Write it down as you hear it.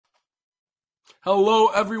Hello,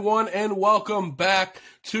 everyone, and welcome back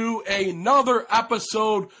to another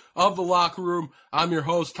episode of The Locker Room. I'm your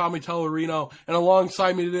host, Tommy Tellerino, and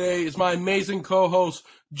alongside me today is my amazing co-host,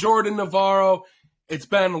 Jordan Navarro. It's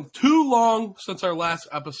been too long since our last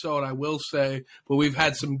episode, I will say, but we've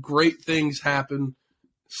had some great things happen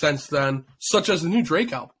since then, such as the new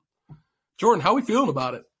Drake album. Jordan, how are we feeling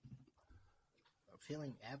about it? I'm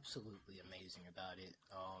feeling absolutely amazing about it.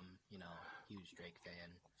 Huge Drake fan,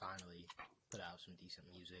 finally put out some decent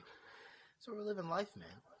music. So we're living life, man.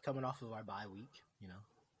 Coming off of our bye week,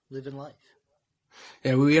 living life.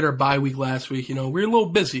 Yeah, we had our bye week last week. We were a little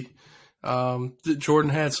busy.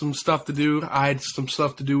 Jordan had some stuff to do. I had some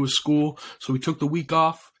stuff to do with school, so we took the week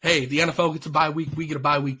off. Hey, the NFL gets a bye week. We get a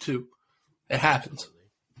bye week too. It happens.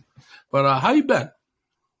 Absolutely. But how you been?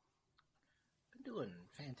 Been doing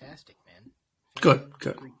fantastic, man. Good.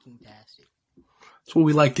 Freaking-tastic. That's what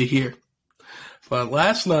we like to hear. But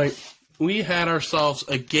last night, we had ourselves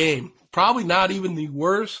a game. Probably not even the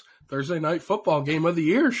worst Thursday night football game of the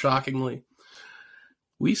year, shockingly.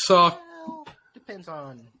 We saw... Well, depends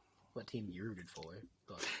on what team you rooted for.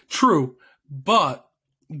 But. True, but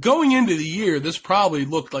going into the year, this probably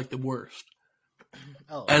looked like the worst.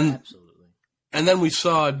 Oh, absolutely. And then we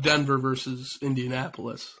saw Denver versus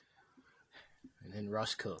Indianapolis. And then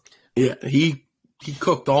Russ cooked. Yeah, he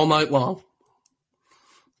cooked all night long.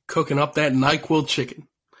 Cooking up that NyQuil chicken.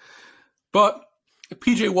 But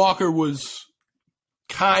P.J. Walker was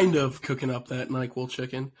kind of cooking up that NyQuil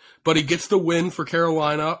chicken. But he gets the win for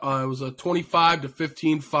Carolina. It was a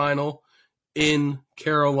 25-15 final in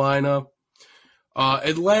Carolina.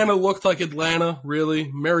 Atlanta looked like Atlanta,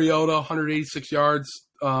 really. Mariota, 186 yards,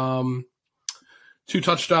 2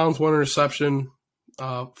 touchdowns, 1 interception,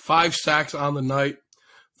 5 sacks on the night,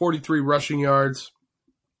 43 rushing yards.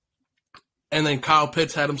 And then Kyle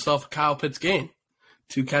Pitts had himself a Kyle Pitts game.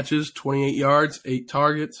 2 catches, 28 yards, 8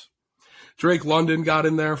 targets. Drake London got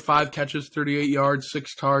in there, 5 catches, 38 yards,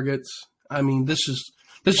 6 targets. I mean, this is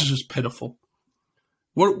just pitiful.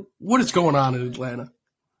 What is going on in Atlanta?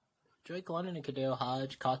 Drake London and Kadeo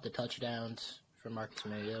Hodge caught the touchdowns for Marcus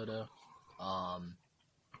Mariota.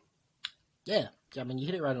 Yeah, I mean, you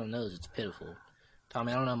hit it right on the nose. It's pitiful.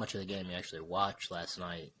 Tommy, I don't know how much of the game you actually watched last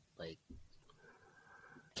night,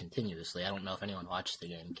 continuously. I don't know if anyone watched the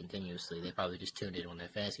game continuously. They probably just tuned in when their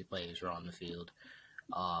fantasy players were on the field.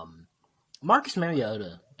 Marcus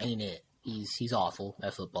Mariota ain't it. He's awful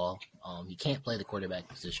at football. He can't play the quarterback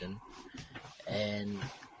position. And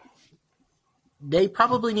they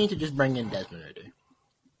probably need to just bring in Desmond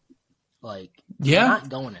Ridder. You're not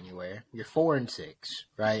going anywhere. You're 4-6,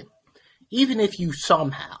 right? Even if you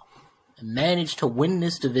somehow manage to win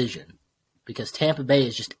this division, because Tampa Bay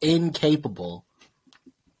is just incapable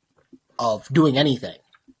of doing anything,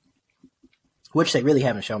 which they really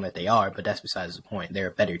haven't shown that they are, but that's besides the point. They're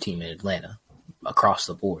a better team than Atlanta across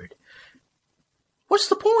the board. What's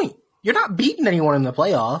the point? You're not beating anyone in the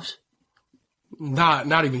playoffs.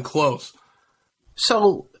 Not even close.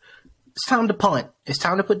 So it's time to punt. It's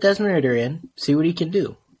time to put Desmond Ridder in, see what he can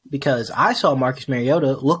do. Because I saw Marcus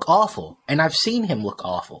Mariota look awful, and I've seen him look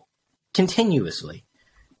awful continuously.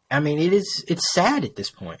 I mean, it's sad at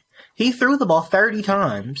this point. He threw the ball 30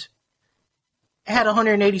 times, had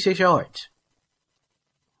 186 yards.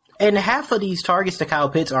 And half of these targets to Kyle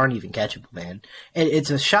Pitts aren't even catchable, man. And it's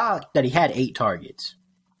a shock that he had 8 targets,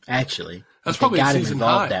 actually. That's probably got him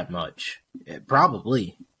involved high. That much.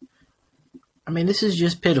 Probably. I mean, this is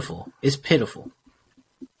just pitiful. It's pitiful.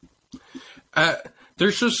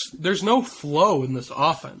 There's no flow in this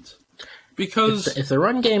offense. Because if the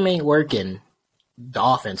run game ain't working, the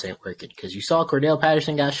offense ain't working. Because you saw Cordell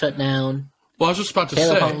Patterson got shut down. Well, I was just about to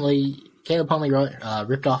Caleb Huntley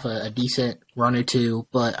ripped off a decent run or two.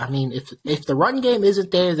 But, I mean, if the run game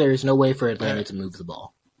isn't there, there's no way for Atlanta to move the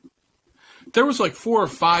ball. There was 4 or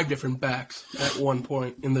 5 different backs at one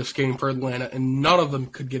point in this game for Atlanta, and none of them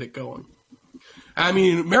could get it going. I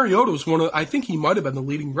mean, Mariota was I think he might have been the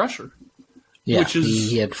leading rusher. Yeah,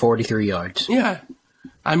 he had 43 yards. Yeah.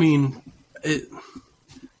 I mean,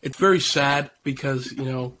 it's very sad because,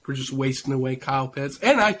 we're just wasting away Kyle Pitts.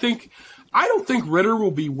 And I don't think Ridder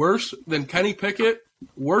will be worse than Kenny Pickett,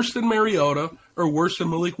 worse than Mariota, or worse than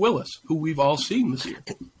Malik Willis, who we've all seen this year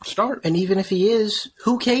start. And even if he is,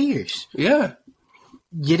 who cares? Yeah.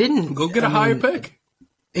 You didn't. Go get a higher pick.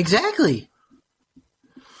 Exactly.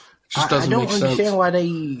 Just doesn't make sense. I don't understand why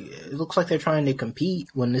it looks like they're trying to compete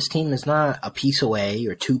when this team is not a piece away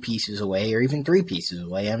or 2 pieces away or even 3 pieces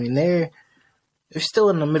away. I mean, they're still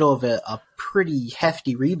in the middle of a pretty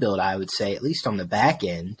hefty rebuild, I would say, at least on the back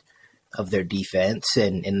end of their defense.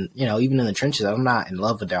 And even in the trenches, I'm not in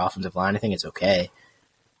love with their offensive line. I think it's okay.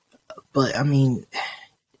 But, I mean,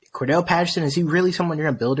 Cordell Patterson, is he really someone you're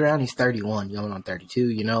going to build around? He's 31, going on 32.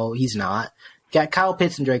 He's not. Got Kyle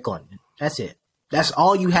Pitts and Drake London. That's it. That's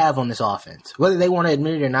all you have on this offense. Whether they want to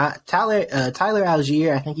admit it or not, Tyler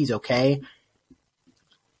Algier, I think he's okay.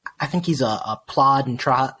 I think he's a plod and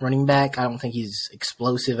trot running back. I don't think he's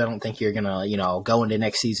explosive. I don't think you're going to, go into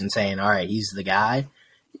next season saying, all right, he's the guy.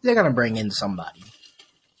 They're going to bring in somebody.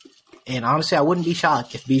 And honestly, I wouldn't be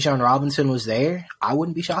shocked if Bijan Robinson was there. I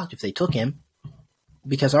wouldn't be shocked if they took him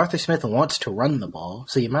because Arthur Smith wants to run the ball.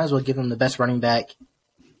 So you might as well give him the best running back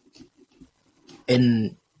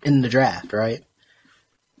in the draft, right?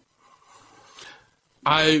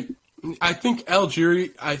 I think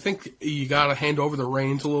Algieri, I think you got to hand over the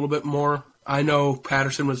reins a little bit more. I know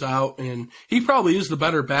Patterson was out, and he probably is the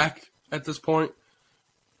better back at this point.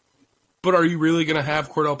 But are you really going to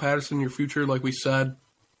have Cordell Patterson in your future, like we said?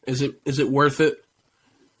 Is it worth it?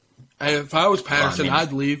 If I was Patterson,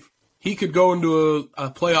 I'd leave. He could go into a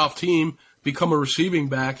playoff team, become a receiving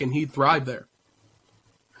back, and he'd thrive there.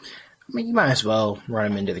 I mean, you might as well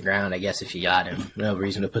run him into the ground, I guess, if you got him. No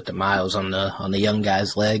reason to put the miles on the young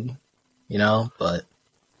guy's leg, but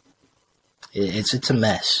it's a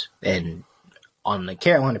mess. And on the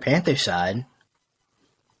Carolina Panthers side,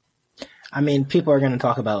 I mean, people are going to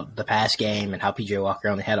talk about the pass game and how P.J. Walker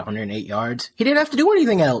only had 108 yards. He didn't have to do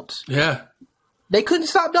anything else. Yeah. They couldn't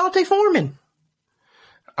stop Dante Foreman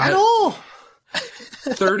at all.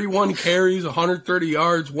 31 carries, 130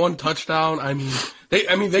 yards, 1 touchdown. They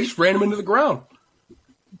just ran him into the ground.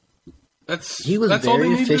 He was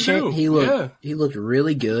very efficient. He looked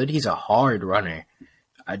really good. He's a hard runner.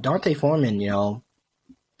 Dante Foreman,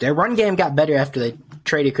 their run game got better after they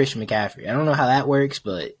traded Christian McCaffrey. I don't know how that works,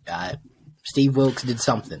 but Steve Wilkes did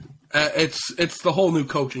something. It's the whole new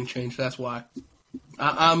coaching change. That's why.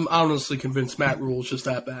 I'm honestly convinced Matt Rule's just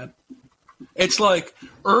that bad. It's like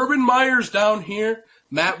Urban Meyer's down here.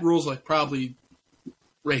 Matt Rule's like probably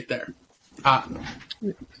right there.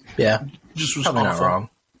 Yeah, just was probably awful. Not wrong.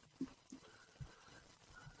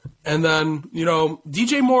 And then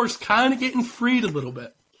DJ Moore's kind of getting freed a little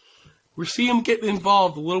bit. We're seeing him getting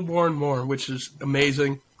involved a little more and more, which is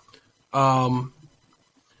amazing. I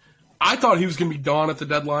thought he was going to be gone at the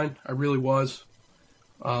deadline. I really was.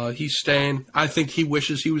 He's staying. I think he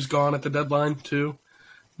wishes he was gone at the deadline too,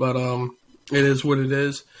 but it is what it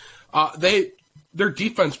is. Their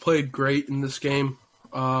defense played great in this game.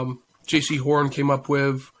 J.C. Horn came up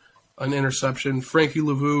with an interception. Frankie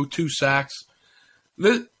Lavu, 2 sacks.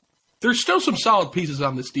 There's still some solid pieces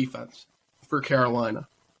on this defense for Carolina.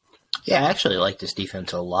 Yeah, I actually like this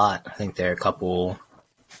defense a lot. I think there are a couple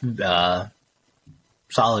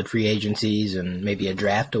solid free agencies and maybe a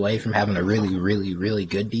draft away from having a really, really, really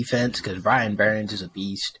good defense because Brian Burns is a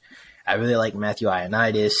beast. I really like Matthew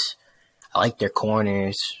Ioannidis. I like their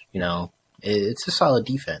corners. It's a solid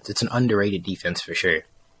defense. It's an underrated defense for sure.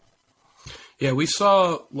 Yeah, we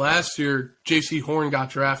saw last year J.C. Horn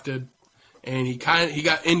got drafted, and he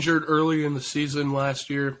got injured early in the season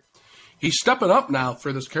last year. He's stepping up now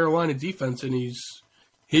for this Carolina defense, and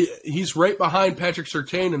he's right behind Patrick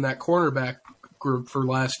Surtain in that cornerback group for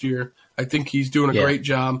last year. I think he's doing a great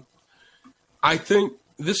job. I think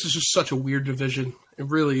this is just such a weird division. It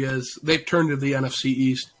really is. They've turned to the NFC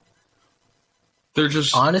East. They're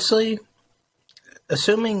just honestly,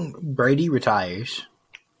 assuming Brady retires,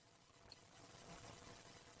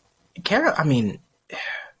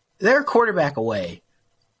 they're a quarterback away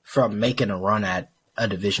from making a run at a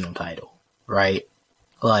divisional title, right?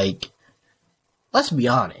 Like, let's be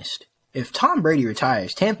honest. If Tom Brady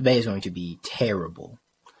retires, Tampa Bay is going to be terrible.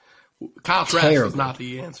 Kyle Trask is not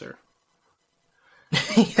the answer.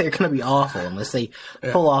 They're going to be awful unless they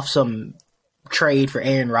pull off some trade for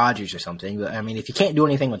Aaron Rodgers or something. But, if you can't do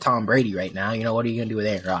anything with Tom Brady right now, what are you going to do with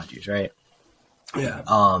Aaron Rodgers, right? Yeah.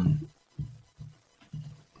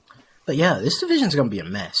 But yeah, this division's going to be a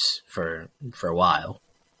mess for a while.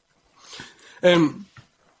 And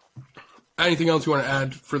anything else you want to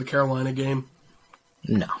add for the Carolina game?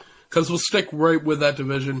 No. Because we'll stick right with that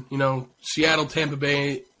division. Seattle, Tampa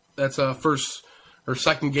Bay, that's first or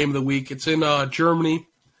second game of the week. It's in Germany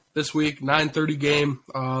this week, 9:30 game.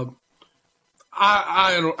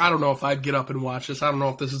 I don't know if I'd get up and watch this. I don't know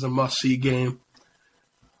if this is a must-see game.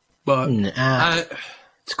 But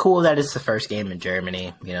it's cool that it's the first game in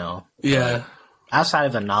Germany, Yeah. But outside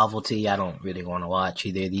of a novelty, I don't really want to watch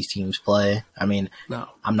either of these teams play. No.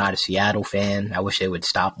 I'm not a Seattle fan. I wish they would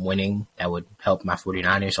stop winning. That would help my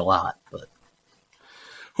 49ers a lot. But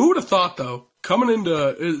who would have thought, though, coming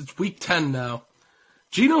into it's week 10 now,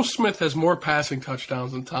 Geno Smith has more passing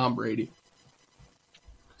touchdowns than Tom Brady.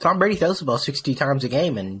 Tom Brady throws the ball 60 times a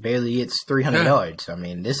game and barely gets 300 yards. I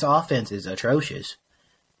mean, this offense is atrocious.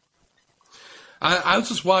 I was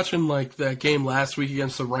just watching like that game last week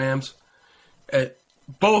against the Rams.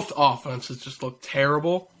 Both offenses just looked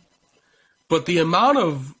terrible. But the amount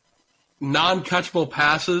of non-catchable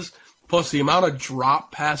passes plus the amount of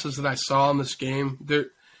drop passes that I saw in this game,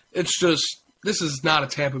 it's just this is not a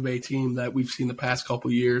Tampa Bay team that we've seen the past couple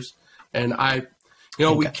of years. And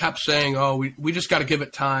we kept saying, we just got to give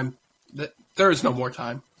it time. There is no more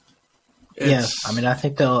time. I mean, I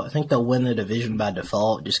think they'll win the division by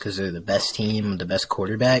default just because they're the best team, the best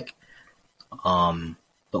quarterback. But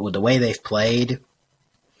with the way they've played,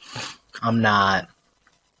 I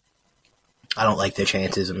don't like their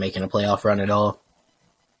chances of making a playoff run at all.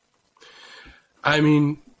 I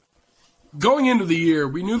mean, going into the year,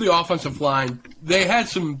 we knew the offensive line, they had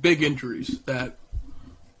some big injuries that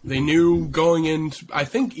they knew going in, I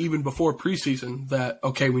think even before preseason, that,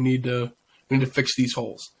 okay, we need to fix these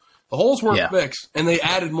holes. The holes weren't fixed, and they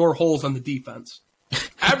added more holes on the defense.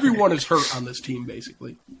 Everyone is hurt on this team,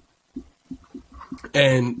 basically.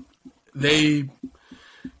 And the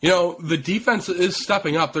defense is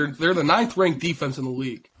stepping up. They're the 9th-ranked defense in the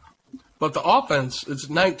league. But the offense is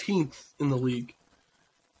 19th in the league.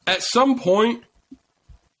 At some point,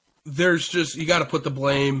 you got to put the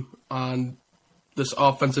blame on this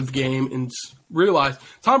offensive game and realize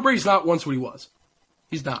Tom Brady's not once what he was.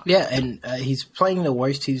 He's not. Yeah, and he's playing the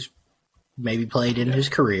worst he's maybe played in his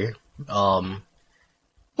career,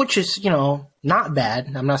 which is, not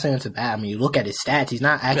bad. I'm not saying it's bad. I mean, you look at his stats, he's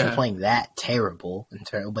not actually playing that terrible in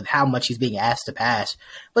terms with how much he's being asked to pass.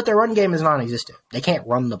 But their run game is non-existent. They can't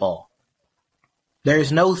run the ball.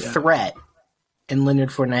 There's no threat in Leonard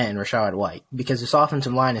Fournette and Rachaad White because this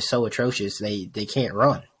offensive line is so atrocious they can't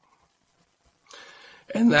run.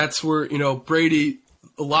 And that's where, Brady,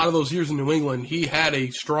 a lot of those years in New England, he had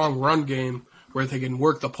a strong run game where they can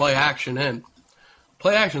work the play action in.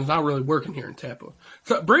 Play action is not really working here in Tampa.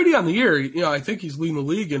 So Brady on the year, I think he's leading the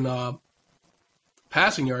league in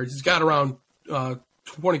passing yards. He's got around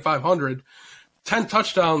 2,500, 10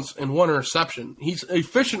 touchdowns and 1 interception. He's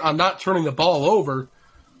efficient on not turning the ball over,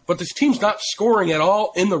 but this team's not scoring at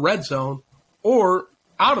all in the red zone or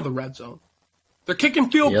out of the red zone. They're kicking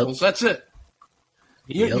field goals. That's it.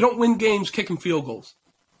 You don't win games kicking field goals.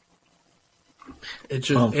 It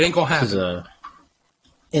ain't going to happen. This is a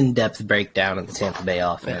in-depth breakdown of the Tampa Bay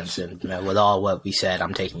offense. And with all what we said,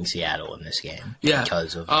 I'm taking Seattle in this game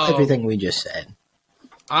because of everything we just said.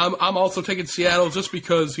 I'm also taking Seattle just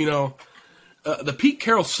because, the Pete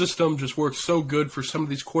Carroll system just works so good for some of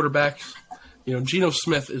these quarterbacks. Geno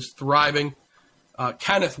Smith is thriving.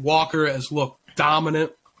 Kenneth Walker has looked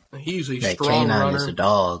dominant. He's a strong runner. Is a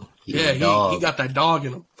dog. He got that dog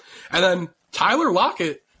in him. And then Tyler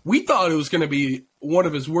Lockett, we thought it was going to be one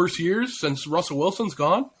of his worst years since Russell Wilson's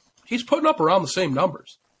gone. He's putting up around the same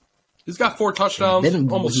numbers. He's got 4 touchdowns,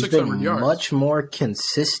 almost 600 yards. Much more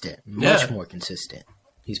consistent. More consistent.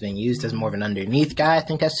 He's being used as more of an underneath guy. I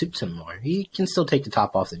think that suits him more. He can still take the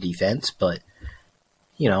top off the defense, but,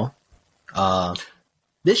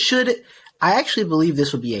 this should – I actually believe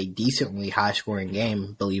this will be a decently high-scoring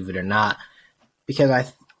game, believe it or not,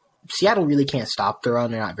 because Seattle really can't stop the run.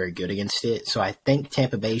 They're not very good against it. So I think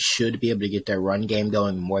Tampa Bay should be able to get their run game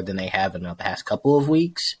going more than they have in the past couple of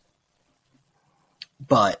weeks.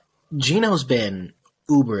 But Geno's been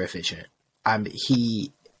uber efficient.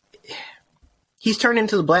 He's turned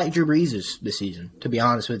into the Black Drew Brees this season, to be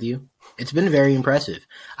honest with you. It's been very impressive.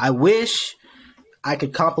 I wish I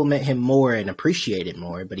could compliment him more and appreciate it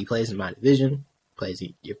more, but he plays in my division, plays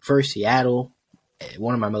for Seattle,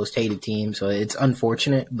 one of my most hated teams, so it's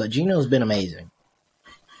unfortunate, but Geno's been amazing.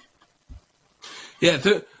 Yeah,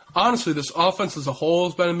 honestly, this offense as a whole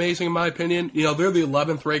has been amazing in my opinion. They're the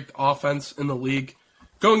 11th ranked offense in the league.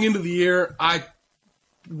 Going into the year, I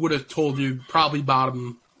would have told you probably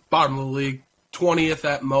bottom of the league, 20th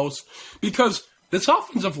at most, because this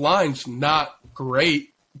offensive line's not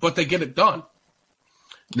great, but they get it done.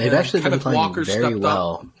 They've actually been playing very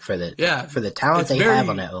well for the talent they have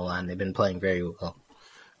on that O-line. They've been playing very well.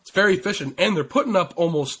 It's very efficient, and they're putting up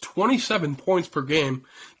almost 27 points per game,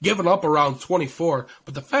 giving up around 24.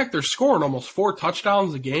 But the fact they're scoring almost 4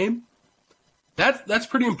 touchdowns a game, that's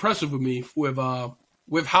pretty impressive with me with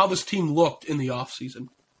how this team looked in the offseason.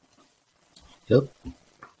 Yep.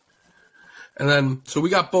 And then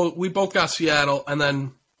we both got Seattle, and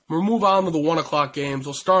then we'll move on to the 1:00 games.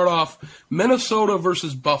 We'll start off Minnesota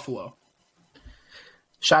versus Buffalo.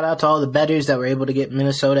 Shout out to all the bettors that were able to get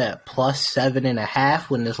Minnesota at plus 7.5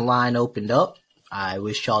 when this line opened up. I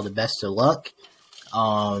wish y'all the best of luck.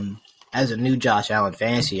 As a new Josh Allen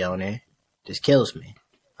fantasy owner, this kills me.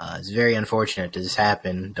 It's very unfortunate this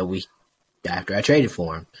happened the week after I traded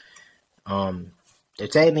for him. They're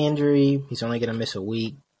saying the injury, he's only going to miss a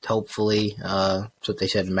week, hopefully. That's what they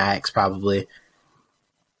said, max, probably.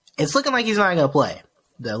 It's looking like he's not going to play.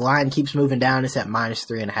 The line keeps moving down. It's at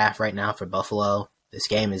 -3.5 right now for Buffalo. This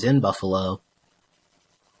game is in Buffalo.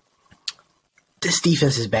 This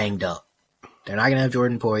defense is banged up. They're not going to have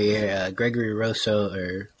Jordan Poyer. Gregory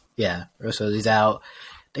Rosso, he's out.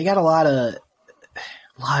 They got a lot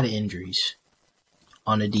of injuries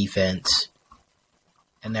on the defense.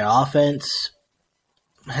 And their offense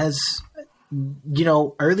has,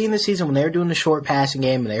 early in the season when they were doing the short passing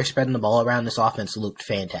game and they were spreading the ball around, this offense looked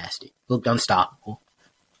fantastic. Looked unstoppable.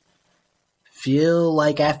 Feel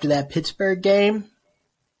like after that Pittsburgh game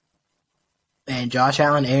and Josh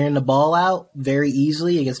Allen airing the ball out very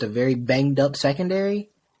easily against a very banged up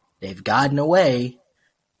secondary, they've gotten away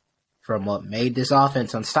from what made this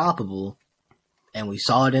offense unstoppable, and we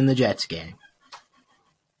saw it in the Jets game.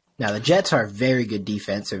 Now, the Jets are a very good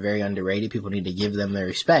defense. They're very underrated. People need to give them their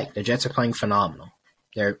respect. The Jets are playing phenomenal.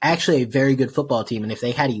 They're actually a very good football team, and if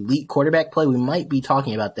they had elite quarterback play, we might be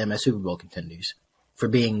talking about them as Super Bowl contenders, for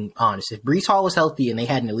being honest. If Breece Hall was healthy and they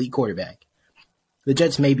had an elite quarterback, the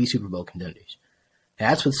Jets may be Super Bowl contenders. And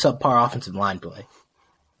that's with subpar offensive line play.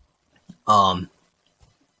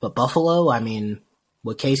 But Buffalo,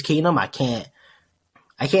 with Case Keenum, I can't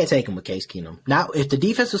take him with Case Keenum. Now, if the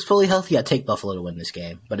defense was fully healthy, I'd take Buffalo to win this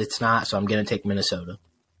game. But it's not, so I'm going to take Minnesota.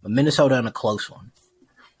 But Minnesota in a close one.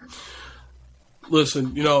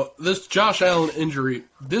 Listen, this Josh Allen injury,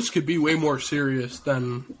 this could be way more serious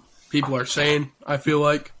than people are saying, I feel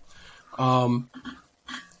like. Elbow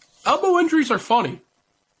injuries are funny.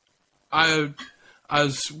 I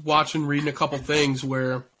was reading a couple things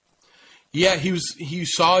where, he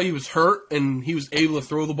was hurt and he was able to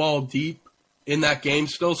throw the ball deep in that game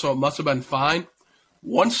still, so it must have been fine.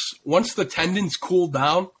 Once the tendons cool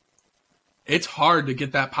down, it's hard to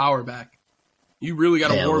get that power back. You really got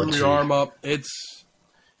to warm your arm up. It's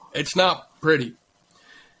not pretty.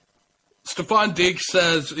 Stefon Diggs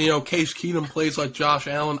says, Case Keenum plays like Josh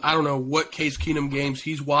Allen. I don't know what Case Keenum games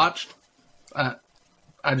he's watched. I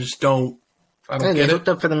just don't. I don't get it. They hooked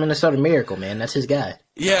up for the Minnesota Miracle, man. That's his guy.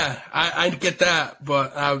 Yeah, I get that,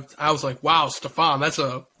 but I was like, wow,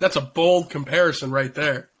 Stefon, that's a bold comparison right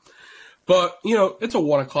there. But it's a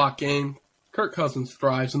 1:00 game. Kirk Cousins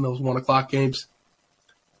thrives in those 1:00 games.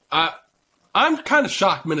 I'm kind of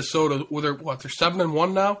shocked Minnesota. They're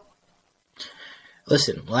 7-1 now.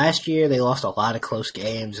 Listen, last year they lost a lot of close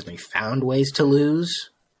games and they found ways to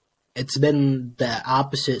lose. It's been the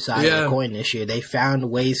opposite side of the coin this year. They found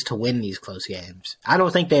ways to win these close games. I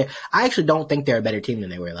actually don't think they're a better team than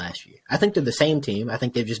they were last year. I think they're the same team. I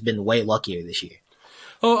think they've just been way luckier this year.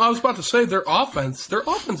 Oh, I was about to say their offense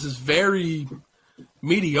is very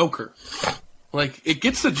mediocre. Like, it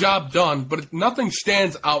gets the job done, but nothing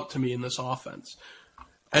stands out to me in this offense.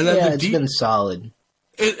 And then it's been solid.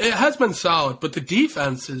 It has been solid, but the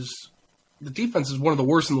defense is one of the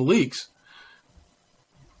worst in the leagues.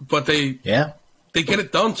 But they get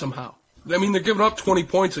it done somehow. They're giving up 20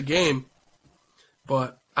 points a game.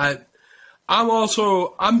 But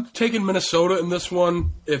I'm taking Minnesota in this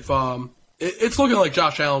one. If it's looking like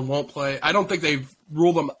Josh Allen won't play. I don't think they've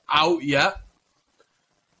ruled him out yet.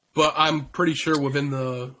 But I'm pretty sure within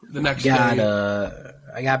the next day.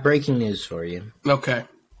 I got breaking news for you. Okay.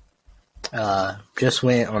 Just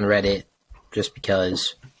went on Reddit just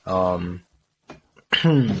because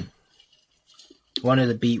one of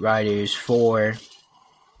the beat writers for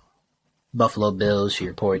Buffalo Bills, who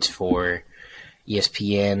reports for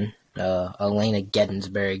ESPN, Elena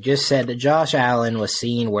Gettysburg, just said that Josh Allen was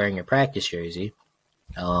seen wearing a practice jersey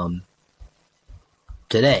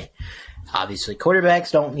today. Obviously,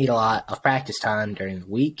 quarterbacks don't need a lot of practice time during the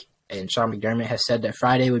week, and Sean McDermott has said that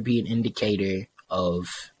Friday would be an indicator of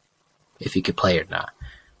if he could play or not.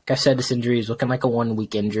 Like I said, this injury is looking like a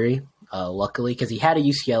 1-week injury. Luckily, because he had a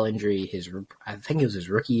UCL injury, I think it was his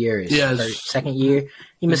rookie year, his second year.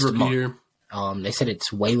 He missed a month. They said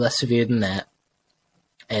it's way less severe than that,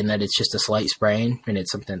 and that it's just a slight sprain, and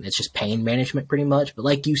it's just pain management pretty much. But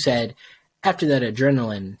like you said, after that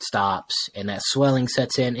adrenaline stops and that swelling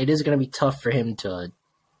sets in, it is going to be tough for him to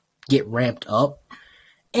get ramped up.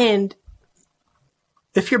 And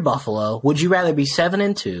if you're Buffalo, would you rather be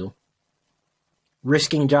 7-2,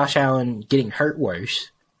 risking Josh Allen getting hurt worse,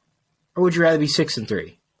 or would you rather be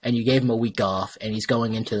 6-3 and you gave him a week off and he's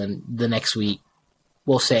going into the next week,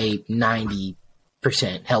 we'll say 90%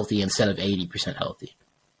 healthy instead of 80% healthy?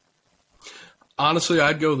 Honestly,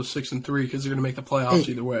 I'd go the 6-3 because they're going to make the playoffs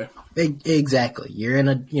either way. Exactly. You're in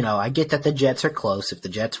a, I get that the Jets are close. If the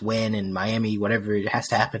Jets win and Miami, whatever has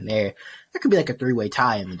to happen there could be like a 3-way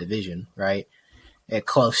tie in the division, right?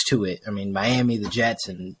 Close to it. I mean, Miami, the Jets,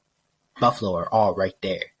 and Buffalo are all right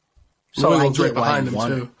there. So I get right behind them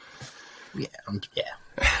too. Yeah.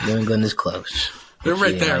 New England is close. They're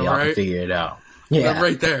right there, y'all right? Can figure it out. Yeah, they're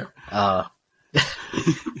right there.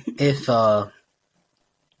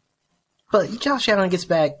 But Josh Allen gets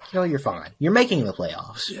back, you're fine. You're making the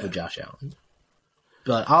playoffs with Josh Allen.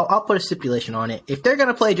 But I'll put a stipulation on it. If they're going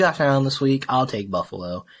to play Josh Allen this week, I'll take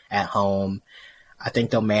Buffalo at home. I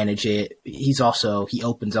think they'll manage it. He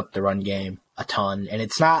opens up the run game a ton. And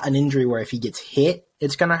it's not an injury where if he gets hit,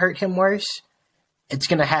 it's going to hurt him worse. It's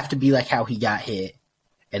going to have to be like how he got hit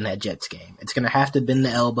in that Jets game. It's going to have to bend the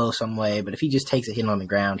elbow some way. But if he just takes a hit on the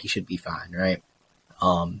ground, he should be fine, right?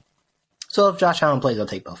 So if Josh Allen plays, I'll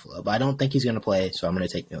take Buffalo. But I don't think he's going to play, so I'm going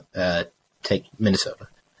to take Minnesota.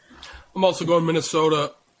 I'm also going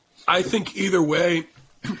Minnesota. I think either way,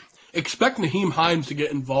 expect Nyheim Hines to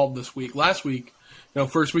get involved this week. Last week,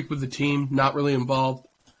 first week with the team, not really involved.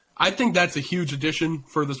 I think that's a huge addition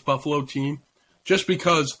for this Buffalo team, just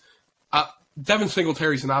because Devin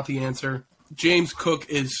Singletary's not the answer. James Cook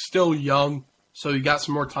is still young, so you got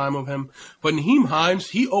some more time with him. But Nyheim Hines,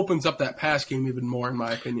 he opens up that pass game even more, in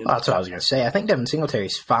my opinion. Well, that's what I was going to say. I think Devin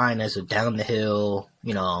Singletary's fine as a down-the-hill,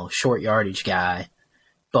 short yardage guy.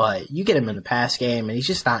 But you get him in the pass game, and he's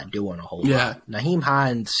just not doing a whole lot. Nyheim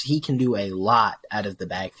Hines, he can do a lot out of the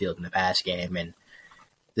backfield in the pass game. And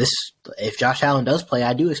if Josh Allen does play,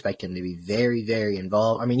 I do expect him to be very, very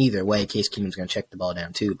involved. I mean, either way, Case Keenum's going to check the ball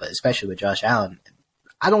down too. But especially with Josh Allen,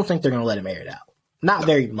 I don't think they're going to let him air it out. Not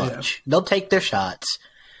very much. Yeah. They'll take their shots,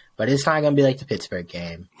 but it's not going to be like the Pittsburgh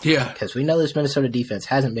game. Yeah. Because we know this Minnesota defense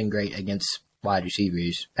hasn't been great against wide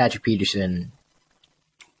receivers. Patrick Peterson,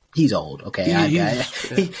 he's old, okay?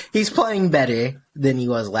 He's playing better than he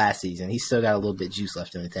was last season. He's still got a little bit of juice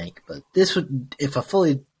left in the tank. But if a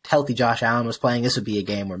fully healthy Josh Allen was playing, this would be a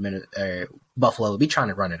game where Buffalo would be trying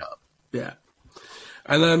to run it up. Yeah.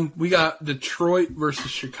 And then we got Detroit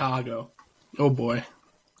versus Chicago. Oh, boy.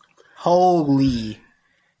 Holy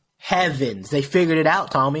heavens. They figured it out,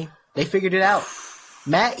 Tommy. They figured it out.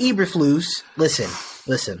 Matt Eberflus, listen.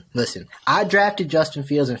 I drafted Justin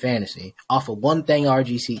Fields in fantasy off of one thing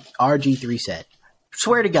RG3 said.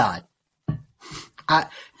 Swear to God.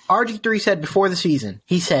 RG3 said before the season,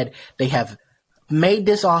 he said they have made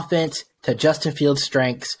this offense to Justin Fields'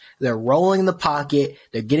 strengths. They're rolling the pocket,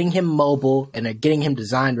 they're getting him mobile, and they're getting him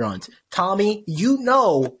designed runs. Tommy,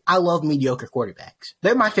 I love mediocre quarterbacks.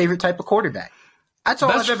 They're my favorite type of quarterback. That's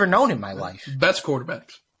all I've ever known in my life. Best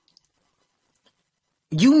quarterbacks.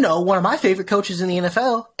 One of my favorite coaches in the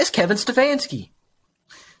NFL is Kevin Stefanski.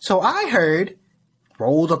 So I heard,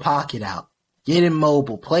 roll the pocket out, get him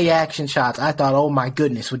mobile, play action shots. I thought, oh my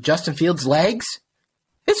goodness, with Justin Fields' legs,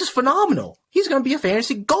 this is phenomenal. He's going to be a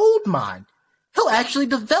fantasy gold mine. He'll actually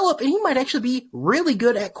develop, and he might actually be really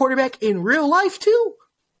good at quarterback in real life, too.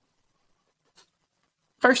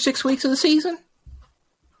 First 6 weeks of the season,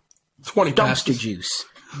 20 dumpster passes. Juice,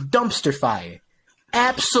 dumpster fire,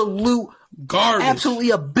 absolute garbage,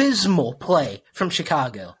 absolutely abysmal play from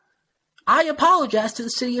Chicago. I apologize to the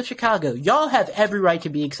city of Chicago. Y'all have every right to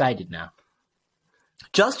be excited now.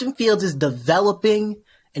 Justin Fields is developing,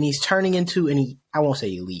 and he's turning into I won't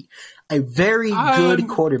say elite, a very good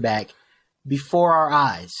quarterback before our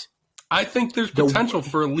eyes. I think there's potential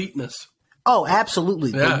for eliteness. Oh,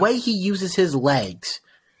 absolutely. Yeah. The way he uses his legs.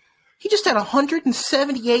 He just had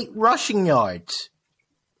 178 rushing yards.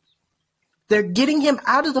 They're getting him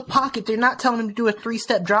out of the pocket. They're not telling him to do a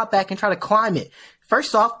 3-step drop back and try to climb it.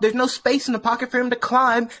 First off, there's no space in the pocket for him to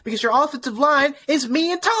climb because your offensive line is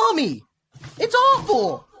me and Tommy. It's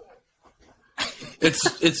awful.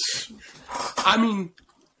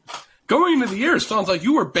 Going into the year, it sounds like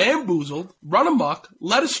you were bamboozled, run amok,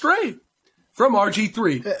 led astray from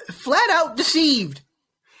RG3. Flat out deceived.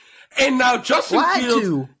 And now Justin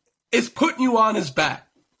Fields is putting you on his back.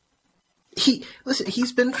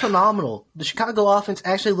 He's been phenomenal. The Chicago offense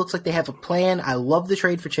actually looks like they have a plan. I love the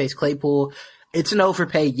trade for Chase Claypool. It's an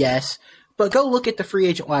overpay, yes. But go look at the free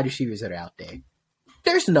agent wide receivers that are out there.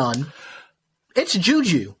 There's none. It's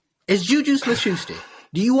Juju. It's Juju Smith-Schuster.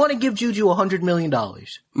 Do you want to give Juju $100 million?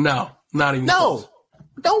 No, not even close.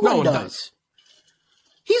 No one does.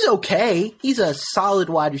 He's okay. He's a solid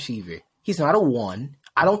wide receiver. He's not a 1.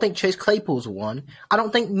 I don't think Chase Claypool's a 1. I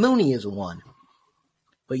don't think Mooney is a 1.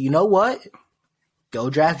 But you know what? Go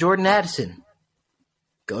draft Jordan Addison.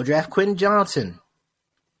 Go draft Quentin Johnson.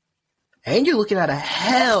 And you're looking at a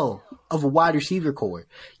hell of a wide receiver core.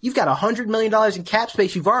 You've got $100 million in cap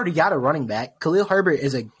space. You've already got a running back. Khalil Herbert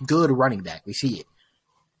is a good running back. We see it.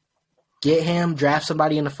 Get him, draft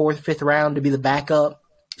somebody in the 4th, 5th round to be the backup,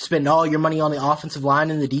 spend all your money on the offensive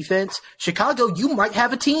line and the defense. Chicago, you might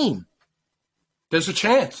have a team. There's a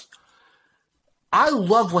chance. I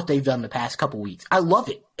love what they've done the past couple weeks. I love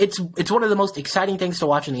it. It's one of the most exciting things to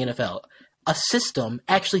watch in the NFL. A system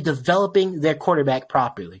actually developing their quarterback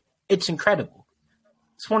properly. It's incredible.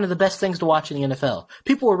 It's one of the best things to watch in the NFL.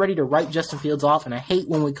 People are ready to write Justin Fields off, and I hate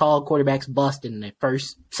when we call quarterbacks bust in their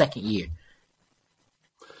first, second year.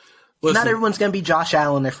 Listen, not everyone's going to be Josh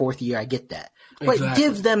Allen their 4th year. I get that. But exactly.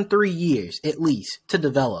 Give them 3 years at least to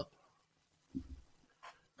develop.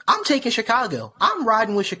 I'm taking Chicago. I'm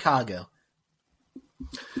riding with Chicago.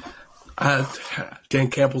 Dan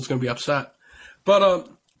Campbell's going to be upset. But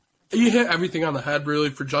you hit everything on the head, really,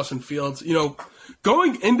 for Justin Fields. You know,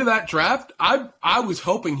 going into that draft, I was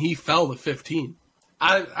hoping he fell to 15.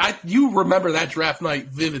 You remember that draft night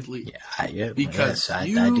vividly. Yeah, because I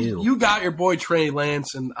do. You got your boy Trey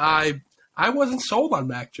Lance, and I wasn't sold on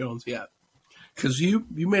Mac Jones yet. Because you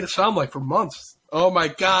made it sound like for months, oh my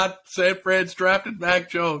God, San Fran's drafted Mac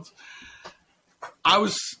Jones. I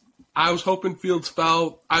was hoping Fields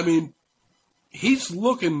fell. I mean, he's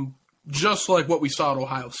looking just like what we saw at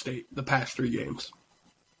Ohio State the past 3 games,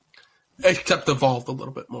 except evolved a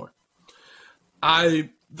little bit more.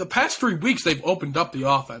 The past 3 weeks, they've opened up the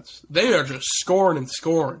offense. They are just scoring and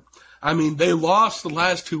scoring. I mean, they lost the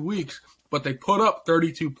last 2 weeks, but they put up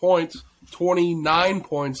 32 points, 29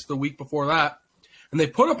 points the week before that, and they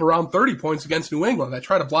put up around 30 points against New England. I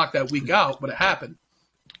tried to block that week out, but it happened.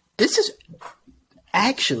 This is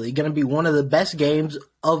actually going to be one of the best games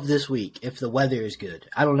of this week if the weather is good.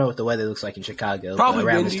 I don't know what the weather looks like in Chicago. Probably but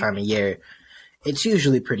around windy. This time of year. It's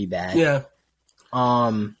usually pretty bad. Yeah.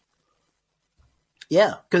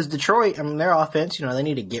 Yeah, because Detroit, I mean, their offense, you know, they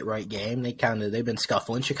need a get-right game. They've been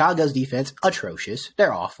scuffling. Chicago's defense, atrocious.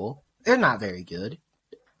 They're awful. They're not very good.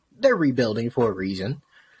 They're rebuilding for a reason.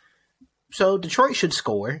 So Detroit should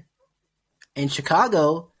score. And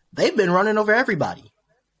Chicago, they've been running over everybody.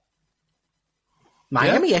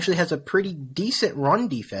 Miami actually has a pretty decent run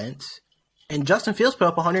defense. And Justin Fields put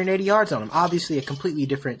up 180 yards on them. Obviously a completely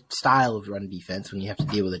different style of run defense when you have to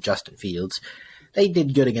deal with a Justin Fields. They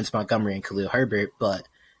did good against Montgomery and Khalil Herbert, but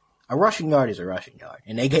a rushing yard is a rushing yard,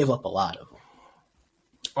 and they gave up a lot of them.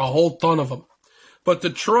 A whole ton of them. But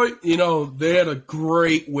Detroit, you know, they had a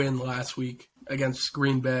great win last week against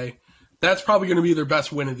Green Bay. That's probably going to be their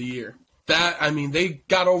best win of the year. They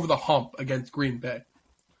got over the hump against Green Bay.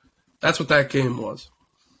 That's what that game was.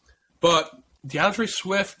 But DeAndre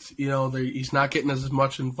Swift, you know, he's not getting as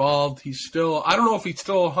much involved. He's still, I don't know if he's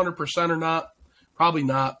still 100% or not. Probably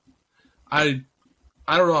not. I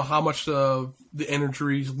don't know how much the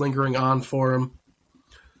injury is lingering on for him.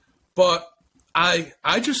 But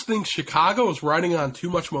I just think Chicago is riding on too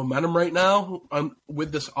much momentum right now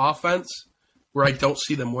with this offense where I don't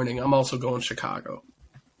see them winning. I'm also going Chicago.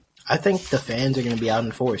 I think the fans are going to be out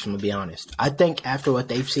in force, I'm going to be honest. I think after what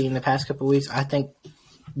they've seen the past couple of weeks, I think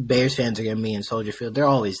Bears fans are going to be in Soldier Field. They're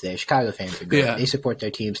always there. Chicago fans are great. Yeah. They support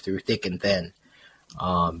their teams through thick and thin.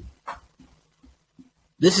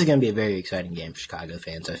 This is going to be a very exciting game for Chicago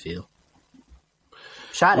fans, I feel.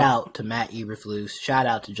 Shout out to Matt Eberflus. Shout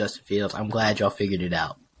out to Justin Fields. I'm glad y'all figured it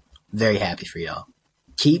out. Very happy for y'all.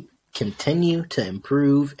 Continue to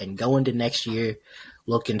improve and go into next year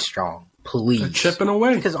looking strong. Please. They're chipping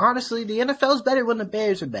away. Because honestly, the NFL is better when the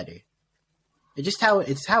Bears are better. It's how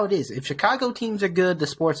it is. If Chicago teams are good, the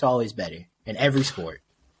sport's always better. In every sport.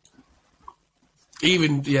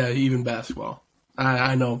 Even basketball.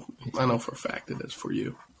 I know for a fact it is for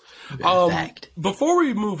you. Fact. Before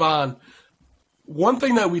we move on, one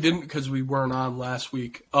thing that we didn't because we weren't on last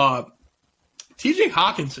week, T.J.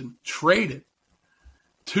 Hawkinson traded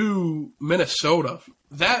to Minnesota.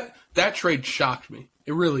 That trade shocked me.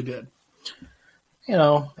 It really did. You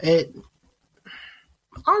know, I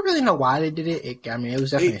don't really know why they did it. It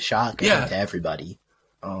was definitely a shock to everybody.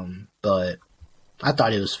 But I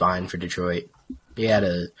thought it was fine for Detroit.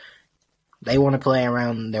 They want to play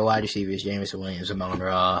around their wide receivers, Jameson Williams and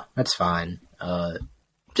Amon-Ra. That's fine.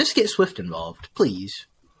 Just get Swift involved, please.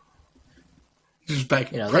 Just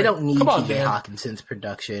back. They don't need T.J. Hawkinson's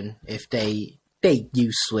production if they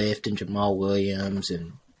use Swift and Jamal Williams,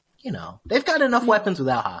 and they've got enough weapons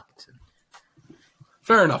without Hawkinson.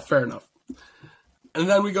 Fair enough. And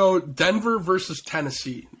then we go Denver versus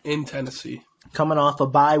Tennessee in Tennessee. Coming off a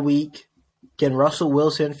bye week, can Russell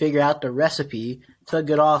Wilson figure out the recipe to a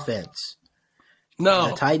good offense? No.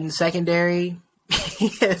 The Titans secondary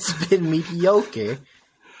has been mediocre.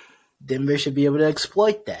 Denver should be able to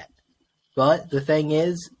exploit that. But the thing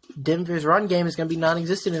is, Denver's run game is going to be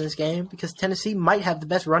non-existent in this game because Tennessee might have the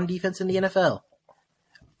best run defense in the NFL.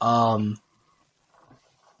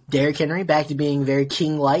 Derrick Henry back to being very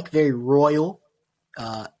king-like, very royal.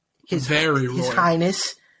 His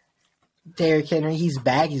Highness, Derrick Henry, he's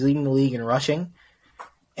back. He's leading the league in rushing.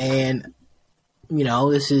 And,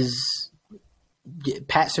 this is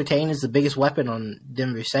Pat Surtain is the biggest weapon on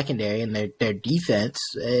Denver's secondary and their defense.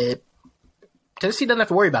 Tennessee doesn't have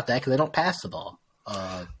to worry about that because they don't pass the ball.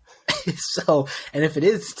 And if it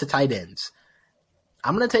is to tight ends,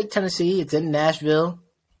 I'm going to take Tennessee. It's in Nashville.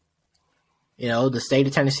 The state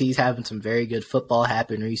of Tennessee is having some very good football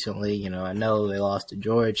happen recently. I know they lost to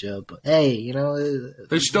Georgia, but hey,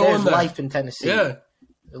 there's life in Tennessee. Yeah.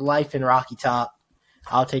 Life in Rocky Top.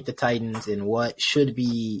 I'll take the Titans in what should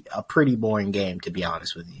be a pretty boring game, to be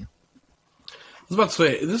honest with you. I was about to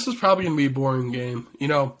say, this is probably going to be a boring game.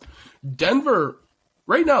 Denver,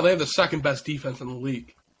 right now, they have the second best defense in the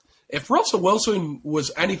league. If Russell Wilson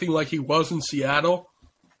was anything like he was in Seattle,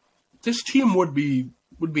 this team would be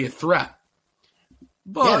a threat.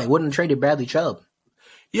 But, they wouldn't have traded Bradley Chubb.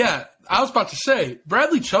 Yeah, I was about to say,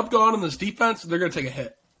 Bradley Chubb gone in this defense, they're going to take a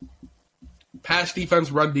hit. Pass defense,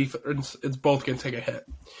 run defense, it's both going to take a hit.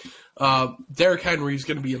 Derrick Henry is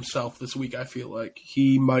going to be himself this week, I feel like.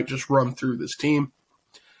 He might just run through this team.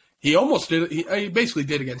 He almost did it. He basically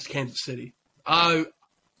did against Kansas City. I'm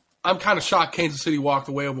kind of shocked Kansas City walked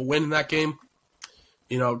away with a win in that game.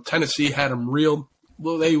 Tennessee had them reeled.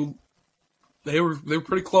 Well, they were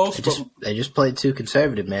pretty close. They just played too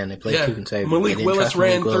conservative, man. They played too conservative. Malik Willis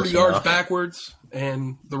ran 30 yards backwards,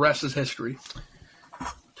 and the rest is history.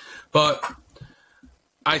 But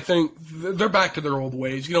I think they're back to their old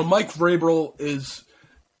ways. Mike Vrabel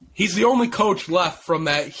he's the only coach left from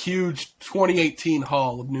that huge 2018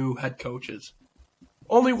 haul of new head coaches.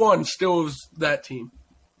 Only one still is that team.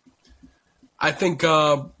 I think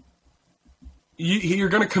you're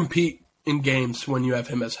going to compete in games when you have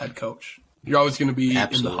him as head coach. You're always going to be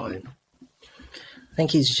in the hunt. I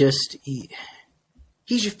think he's your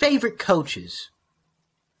favorite coach's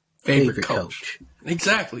favorite coach.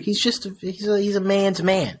 Exactly. He's a man's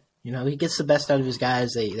man. He gets the best out of his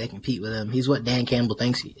guys. They compete with him. He's what Dan Campbell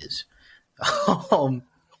thinks he is.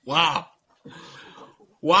 Wow.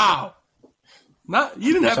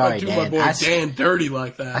 You didn't have to do my boy Dan dirty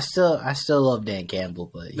like that. I still love Dan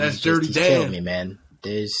Campbell, but he's dirty Dan. Killing me, man.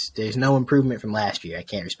 There's no improvement from last year. I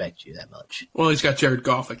can't respect you that much. Well, he's got Jared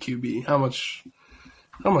Goff at QB. How much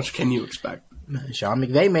can you expect? Sean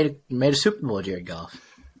McVay made a Super Bowl with Jared Goff.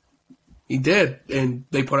 He did, and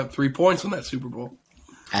they put up 3 points in that Super Bowl.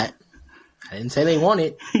 I didn't say they won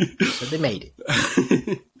it. I said they made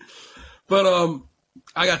it. But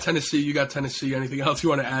I got Tennessee. You got Tennessee. Anything else you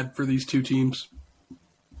want to add for these two teams?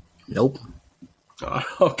 Nope.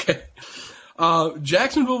 Okay.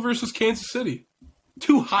 Jacksonville versus Kansas City.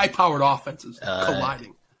 Two high-powered offenses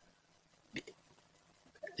colliding.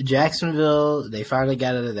 Jacksonville, they finally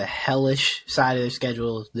got out of the hellish side of their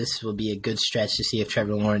schedule. This will be a good stretch to see if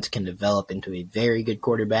Trevor Lawrence can develop into a very good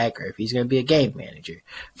quarterback or if he's going to be a game manager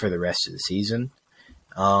for the rest of the season.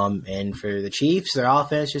 And for the Chiefs, their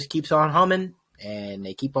offense just keeps on humming, and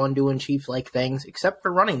they keep on doing Chiefs-like things, except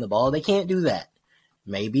for running the ball. They can't do that.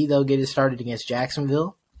 Maybe they'll get it started against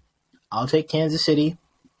Jacksonville. I'll take Kansas City.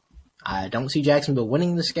 I don't see Jacksonville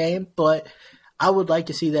winning this game, but I would like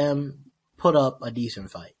to see them put up a decent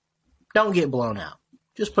fight. Don't get blown out.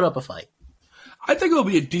 Just put up a fight. I think it'll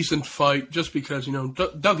be a decent fight just because,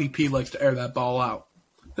 Dougie P likes to air that ball out.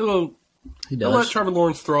 He'll let Trevor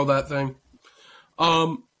Lawrence throw that thing.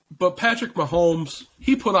 But Patrick Mahomes,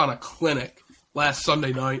 he put on a clinic last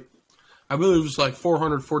Sunday night. I believe it was like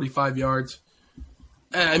 445 yards.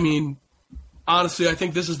 I mean, honestly, I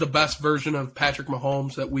think this is the best version of Patrick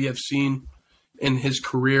Mahomes that we have seen in his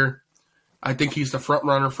career. I think he's the front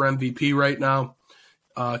runner for MVP right now.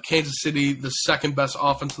 Kansas City, the second best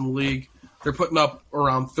offense in the league. They're putting up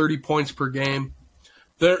around 30 points per game.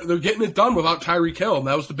 They're getting it done without Tyreek Hill, and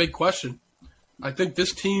that was the big question. I think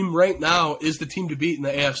this team right now is the team to beat in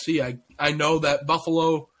the AFC. I know that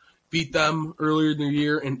Buffalo beat them earlier in the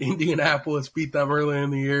year, and Indianapolis beat them earlier in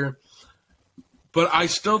the year. But I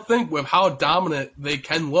still think with how dominant they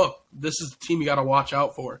can look, this is the team you got to watch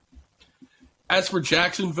out for. As for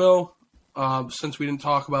Jacksonville, since we didn't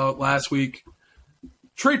talk about it last week,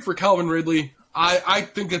 trade for Calvin Ridley. I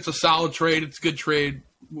think it's a solid trade. It's a good trade.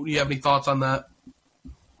 Do you have any thoughts on that?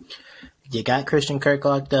 You got Christian Kirk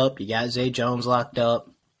locked up. You got Zay Jones locked up.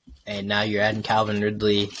 And now you're adding Calvin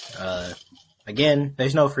Ridley. Again,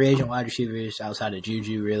 there's no free agent wide receivers outside of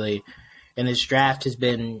Juju, really. And this draft has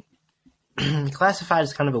been classified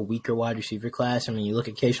as kind of a weaker wide receiver class. I mean, you look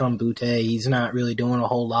at Keyshawn Butte, he's not really doing a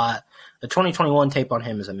whole lot. The 2021 tape on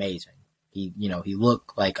him is amazing. He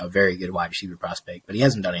looked like a very good wide receiver prospect, but he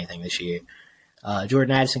hasn't done anything this year.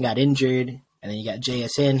 Jordan Addison got injured, and then you got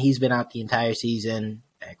JSN. He's been out the entire season.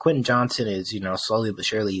 Quentin Johnson is, slowly but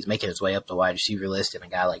surely he's making his way up the wide receiver list, and a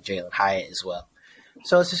guy like Jalen Hyatt as well.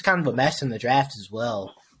 So it's just kind of a mess in the draft as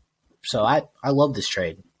well. So I love this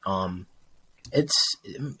trade. It's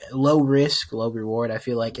low risk, low reward, I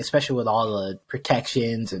feel like, especially with all the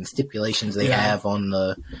protections and stipulations they have on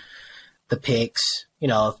the picks.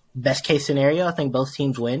 Best case scenario, I think both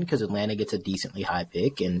teams win because Atlanta gets a decently high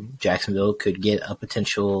pick and Jacksonville could get a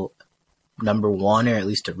potential number 1 or at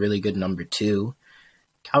least a really good number 2.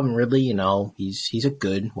 Calvin Ridley, he's a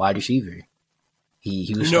good wide receiver.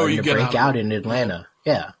 He was starting to break out in Atlanta.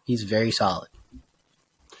 Yeah, he's very solid.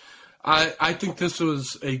 I think this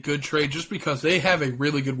was a good trade just because they have a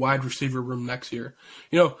really good wide receiver room next year.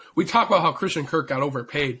 We talk about how Christian Kirk got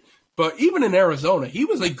overpaid, but even in Arizona, he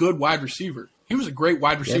was a good wide receiver. He was a great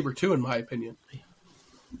wide receiver too, in my opinion.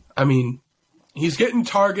 I mean, he's getting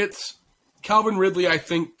targets. Calvin Ridley, I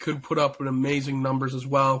think, could put up amazing numbers as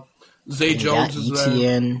well. Zay Jones is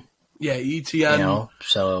ETN. there. Yeah, ETN.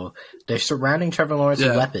 So they're surrounding Trevor Lawrence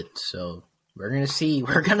with weapons. So we're gonna see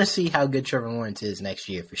how good Trevor Lawrence is next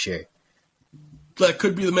year for sure. That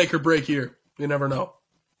could be the make or break year. You never know.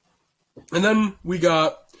 And then we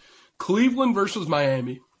got Cleveland versus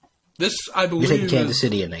Miami. This, I believe, you're taking Kansas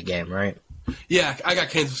City in that game, right? Yeah, I got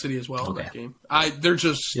Kansas City as well in that game. They're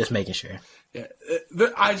just making sure. Yeah,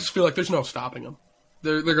 I just feel like there's no stopping them.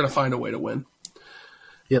 They're going to find a way to win.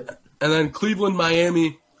 Yep. And then Cleveland,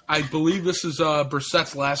 Miami. I believe this is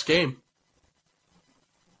Brissett's last game.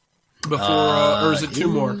 Before, or is it 2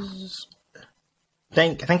 more?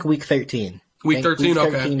 I think week 13. Week 13,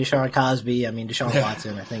 okay. 13, Deshaun Cosby. I mean, Deshaun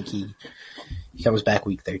Watson. I think he comes back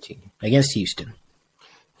week 13 against Houston.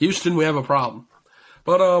 Houston, we have a problem.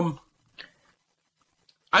 But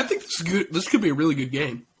I think this is good. This could be a really good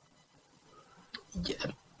game.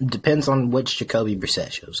 Yeah, depends on which Jacoby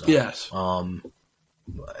Brissett shows up. Yes.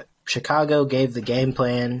 Chicago gave the game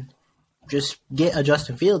plan. Just get a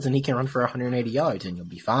Justin Fields and he can run for 180 yards and you'll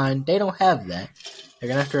be fine. They don't have that. They're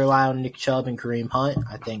going to have to rely on Nick Chubb and Kareem Hunt.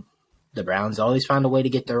 I think the Browns always find a way to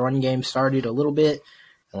get their run game started a little bit,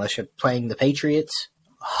 unless you're playing the Patriots.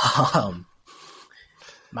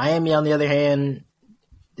 Miami, on the other hand,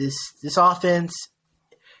 this offense,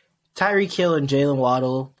 Tyreek Hill and Jalen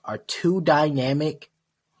Waddle are too dynamic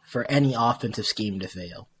for any offensive scheme to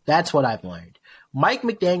fail. That's what I've learned. Mike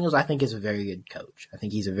McDaniels, I think, is a very good coach. I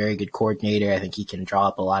think he's a very good coordinator. I think he can draw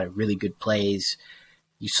up a lot of really good plays.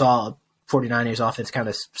 You saw 49ers offense kind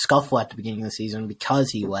of scuffle at the beginning of the season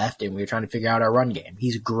because he left and we were trying to figure out our run game.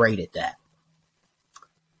 He's great at that.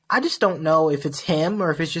 I just don't know if it's him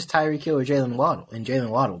or if it's just Tyreek Hill or Jalen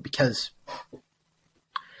Waddle because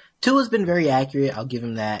Tua's been very accurate. I'll give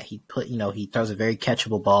him that. He throws a very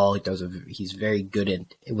catchable ball. He's very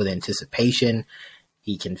good with anticipation.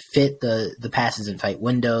 He can fit the passes in tight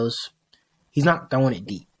windows. He's not throwing it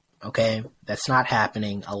deep, okay? That's not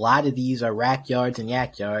happening. A lot of these are rack yards and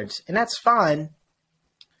yak yards, and that's fine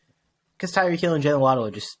because Tyreek Hill and Jalen Waddle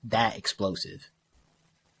are just that explosive.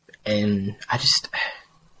 And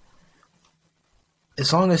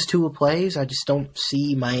as long as Tua plays, I just don't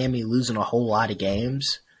see Miami losing a whole lot of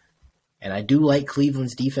games. And I do like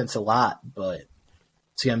Cleveland's defense a lot, but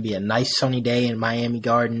it's going to be a nice sunny day in Miami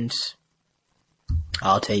Gardens.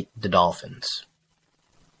 I'll take the Dolphins.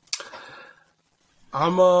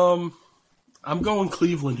 I'm going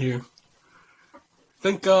Cleveland here. I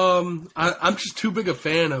think I'm just too big a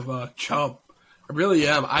fan of Chubb. I really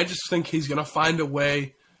am. I just think he's going to find a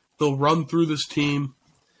way. They'll run through this team.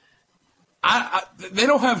 They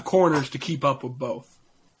don't have corners to keep up with both.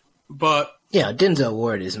 But yeah, Denzel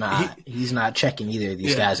Ward is not. He's not checking either of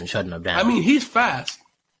these guys and shutting them down. I mean, he's fast,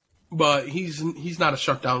 but he's not a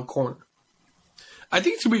shutdown corner. I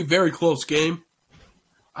think it's going to be a very close game.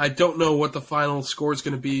 I don't know what the final score is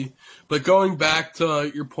going to be, but going back to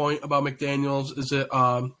your point about McDaniels, is it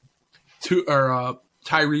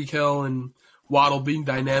Tyreek Hill and Waddle being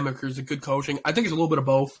dynamic, or is it good coaching? I think it's a little bit of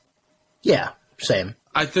both. Yeah, same.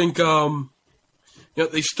 I think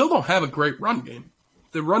they still don't have a great run game.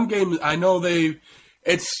 The run game, I know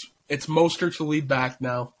it's Mostert to lead back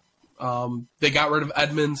now. They got rid of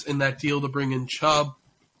Edmonds in that deal to bring in Chubb,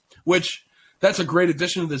 which that's a great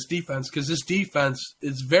addition to this defense because this defense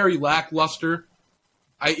is very lackluster.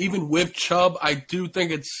 Even with Chubb, I do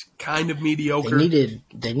think it's kind of mediocre.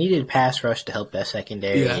 They needed pass rush to help that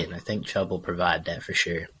secondary, and I think Chubb will provide that for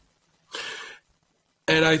sure.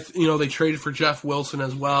 And they traded for Jeff Wilson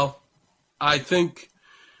as well. I think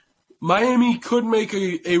Miami could make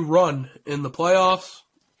a run in the playoffs.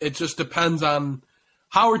 It just depends on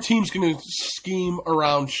how our team's going to scheme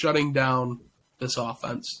around shutting down this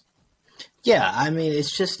offense. Yeah, I mean,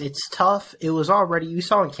 it's tough. It was already, you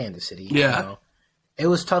saw in Kansas City. Yeah. You know, it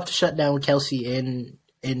was tough to shut down Kelsey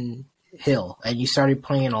in Hill. And you started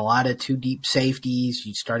playing a lot of two deep safeties.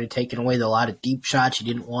 You started taking away a lot of deep shots. You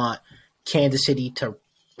didn't want Kansas City to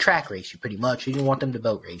track race you pretty much. You didn't want them to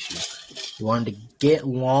boat race you. You wanted to get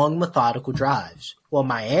long, methodical drives. Well,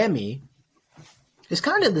 Miami is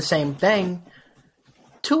kind of the same thing.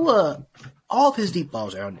 Tua, all of his deep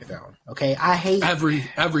balls are underthrown. Okay, I hate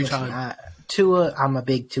every time. Tua, I'm a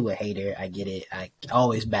big Tua hater. I get it. I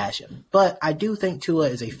always bash him, but I do think Tua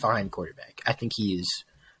is a fine quarterback. I think he is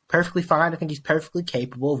perfectly fine. I think he's perfectly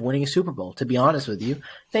capable of winning a Super Bowl. To be honest with you,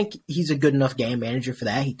 I think he's a good enough game manager for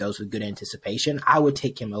that. He throws with good anticipation. I would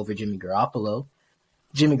take him over Jimmy Garoppolo.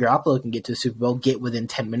 Jimmy Garoppolo can get to the Super Bowl, get within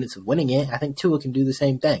 10 minutes of winning it. I think Tua can do the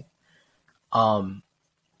same thing.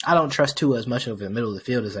 I don't trust Tua as much over the middle of the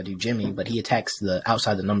field as I do Jimmy, but he attacks the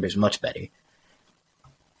outside the numbers much better.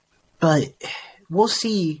 But we'll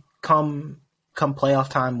see come playoff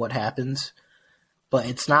time what happens. But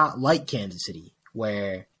it's not like Kansas City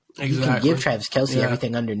where you can give Travis Kelce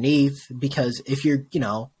everything underneath, because if you're,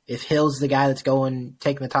 if Hill's the guy that's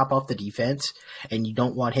taking the top off the defense and you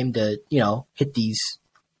don't want him to, hit these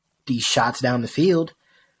shots down the field,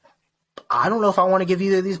 I don't know if I want to give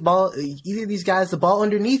either of these guys the ball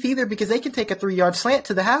underneath either, because they can take a 3-yard slant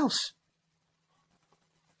to the house.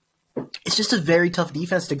 It's just a very tough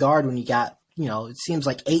defense to guard when you got, it seems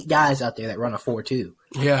like 8 guys out there that run a 4-2.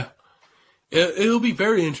 Yeah. It'll be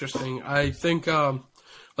very interesting. I think,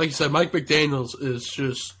 like you said, Mike McDaniels is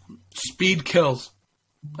just speed kills.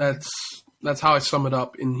 That's how I sum it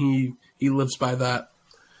up, and he lives by that.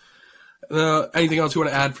 Anything else you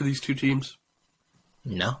want to add for these two teams?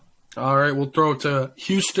 No. All right, we'll throw it to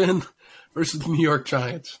Houston versus the New York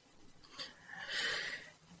Giants.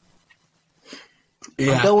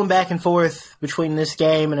 Yeah. I'm going back and forth between this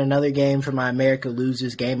game and another game for my America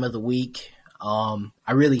Loses Game of the Week.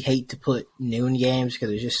 I really hate to put noon games because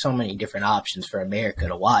there's just so many different options for America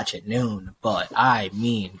to watch at noon. But I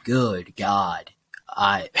mean, good God,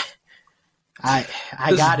 I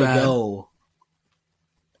gotta go.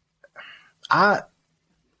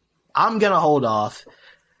 I'm gonna hold off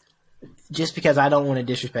just because I don't want to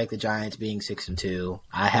disrespect the Giants being 6-2.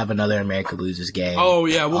 I have another America Loses game. Oh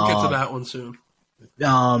yeah, we'll get to that one soon.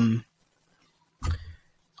 On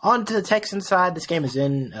to the Texans side, this game is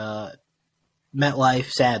in MetLife,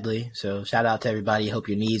 sadly. So shout out to everybody. Hope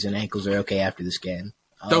your knees and ankles are okay after this game.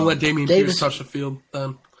 Don't let Damian Pierce touch the field.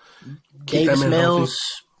 Davis Mills,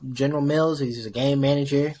 General Mills, he's a game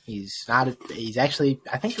manager. He's actually,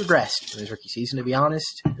 I think, regressed in his rookie season, to be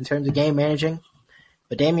honest, in terms of game managing.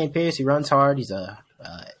 But Damian Pierce, he runs hard. He's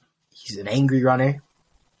an angry runner.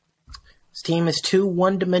 His team is too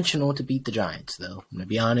one-dimensional to beat the Giants, though. I'm going to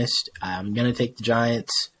be honest. I'm going to take the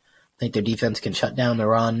Giants. I think their defense can shut down the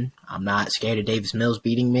run. I'm not scared of Davis Mills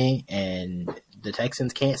beating me, and the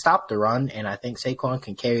Texans can't stop the run, and I think Saquon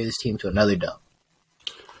can carry this team to another dub.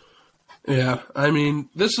 Yeah, I mean,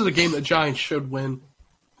 this is a game the Giants should win.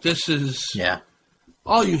 This is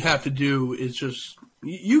all you have to do is just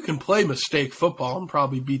you can play mistake football and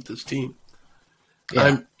probably beat this team.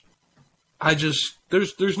 Yeah.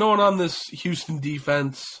 There's no one on this Houston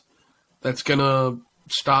defense that's gonna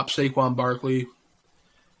stop Saquon Barkley.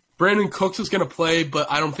 Brandon Cooks is gonna play,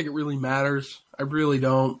 but I don't think it really matters. I really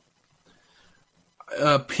don't.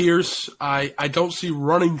 Pierce, I don't see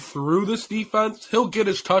running through this defense. He'll get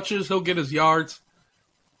his touches, he'll get his yards,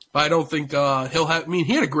 but I don't think he'll have. I mean,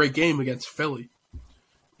 he had a great game against Philly. I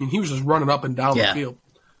mean, he was just running up and down the field.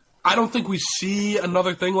 I don't think we see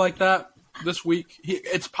another thing like that this week.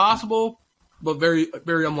 It's possible, but very,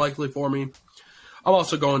 very unlikely for me. I'm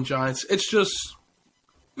also going Giants. This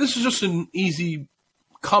is just an easy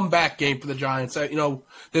comeback game for the Giants.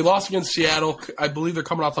 They lost against Seattle. I believe they're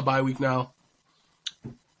coming off the bye week now.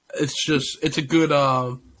 It's a good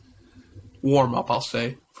warm-up, I'll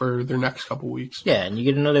say, for their next couple weeks. Yeah, and you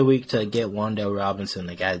get another week to get Wan'Dale Robinson,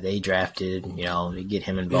 the guy they drafted, to get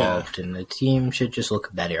him involved, and the team should just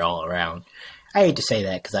look better all around. I hate to say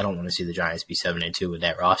that because I don't want to see the Giants be 7-2 with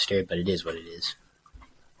that roster, but it is what it is.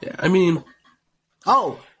 Yeah, I mean...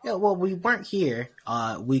 Oh, yeah, well, we weren't here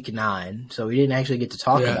week 9, so we didn't actually get to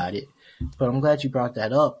talk about it, but I'm glad you brought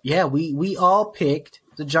that up. Yeah, we all picked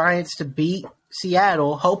the Giants to beat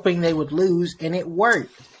Seattle, hoping they would lose, and it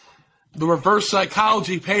worked. The reverse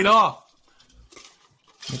psychology paid off.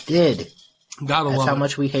 It did. Gotta That's love how it.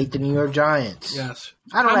 much we hate the New York Giants. Yes.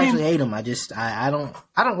 I don't actually hate them. I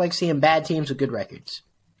don't like seeing bad teams with good records.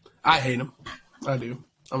 I hate them. I do.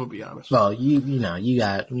 I'm gonna be honest. Well, you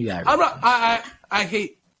got. I'm not. I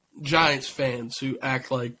hate Giants fans who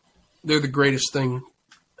act like they're the greatest thing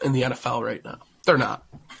in the NFL right now. They're not.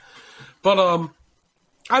 But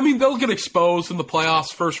I mean, they'll get exposed in the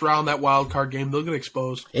playoffs, first round, that wild card game. They'll get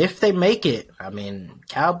exposed if they make it. I mean,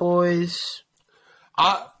 Cowboys.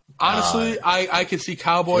 Honestly, I can see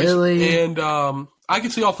Cowboys Philly. and I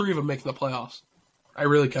can see all three of them making the playoffs. I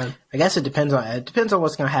really can. I guess it depends on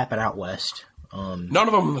what's going to happen out west. None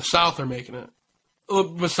of them in the South are making it,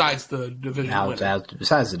 besides the division winner.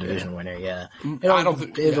 Besides the division winner, yeah. I don't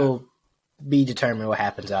think it'll be determined what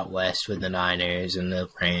happens out west with the Niners and the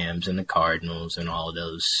Rams and the Cardinals and all of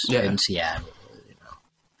those in Seattle. You know.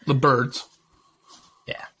 The Birds.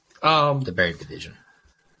 Yeah. The Bird division.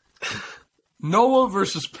 Noah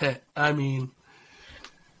versus Pitt. I mean,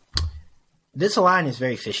 this line is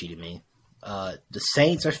very fishy to me. The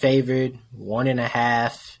Saints are favored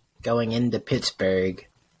 1.5 going into Pittsburgh.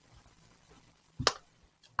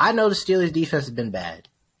 I know the Steelers' defense has been bad,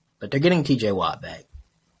 but they're getting T.J. Watt back.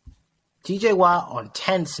 T.J. Watt on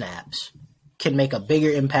 10 snaps can make a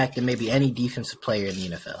bigger impact than maybe any defensive player in the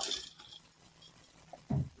NFL.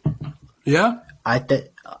 Yeah?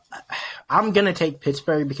 I'm going to take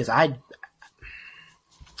Pittsburgh because I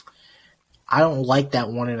don't like that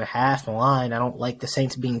 1.5 line. I don't like the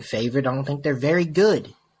Saints being favored. I don't think they're very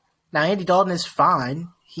good. Now, Andy Dalton is fine.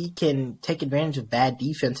 He can take advantage of bad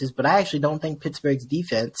defenses, but I actually don't think Pittsburgh's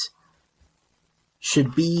defense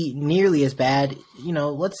should be nearly as bad. You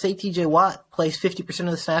know, let's say TJ Watt plays 50%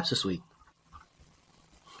 of the snaps this week.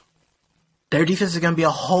 Their defense is going to be a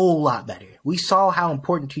whole lot better. We saw how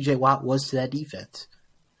important TJ Watt was to that defense.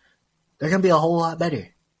 They're going to be a whole lot better.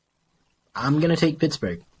 I'm going to take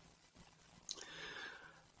Pittsburgh.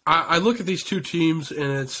 I look at these two teams,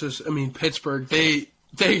 and it's just, I mean, Pittsburgh, they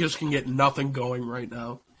just can get nothing going right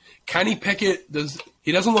now. Kenny Pickett,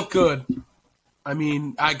 he doesn't look good. I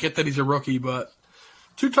mean, I get that he's a rookie, but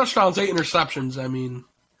 2 touchdowns, 8 interceptions, I mean,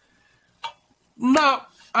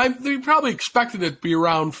 they probably expected it to be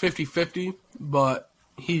around 50-50, but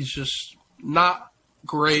he's just not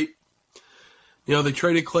great. You know, they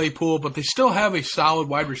traded Claypool, but they still have a solid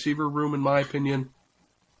wide receiver room, in my opinion.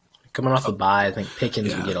 Coming off a bye, I think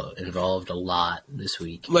Pickens would get involved a lot this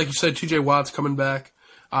week. Like you said, T.J. Watt's coming back.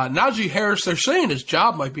 Najee Harris, they're saying his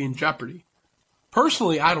job might be in jeopardy.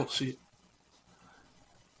 Personally, I don't see it.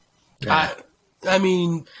 Yeah. I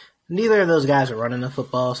mean, neither of those guys are running the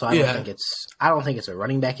football, so I don't think it's a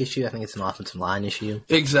running back issue. I think it's an offensive line issue.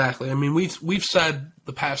 Exactly. I mean, we've said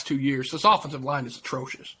the past 2 years this offensive line is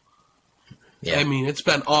atrocious. Yeah. I mean, it's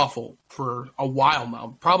been awful for a while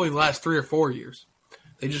now, probably the last 3 or 4 years.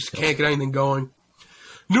 They just can't get anything going.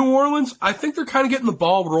 New Orleans, I think they're kind of getting the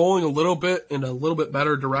ball rolling a little bit in a little bit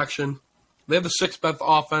better direction. They have the 6th best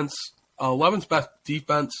offense, 11th best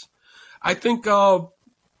defense. I think I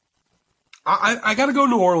got to go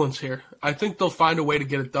New Orleans here. I think they'll find a way to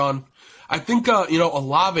get it done. I think,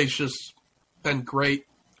 Olave's just been great.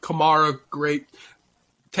 Kamara, great.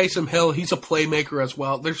 Taysom Hill, he's a playmaker as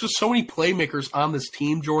well. There's just so many playmakers on this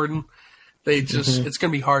team, Jordan. It's going to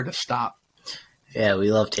be hard to stop. Yeah,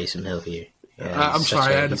 we love Taysom Hill here. Yeah, I'm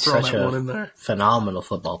sorry, I had to throw that one in there. Phenomenal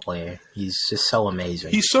football player. He's just so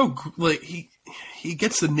amazing. He's so he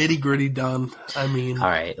gets the nitty gritty done. I mean, all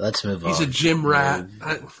right, let's move on. He's a gym rat.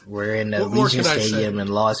 We're in the Legion Stadium in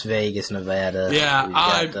Las Vegas, Nevada. Yeah,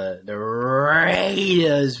 we've got the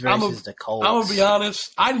Raiders versus the Colts. I'm gonna be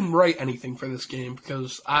honest. I didn't write anything for this game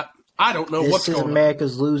because I don't know what's going on. This is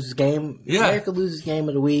America's loses game. Yeah. America loses game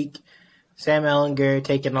of the week. Sam Ehlinger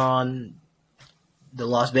taking on the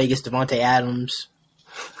Las Vegas Devontae Adams.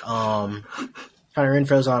 Hunter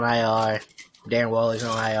Renfro's on IR. Darren Waller's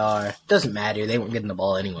on IR. Doesn't matter. They weren't getting the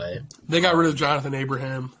ball anyway. They got rid of Jonathan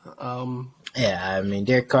Abraham. Yeah, I mean,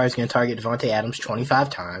 Derek Carr's going to target Devontae Adams 25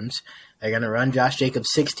 times. They're going to run Josh Jacobs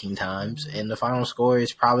 16 times, and the final score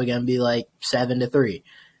is probably going to be like 7-3.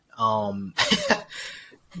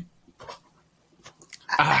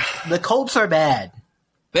 The Colts are bad.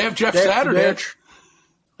 They have Jeff Saturday.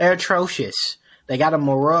 They're atrocious. They got the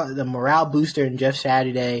morale booster in Jeff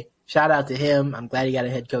Saturday. Shout out to him. I'm glad he got a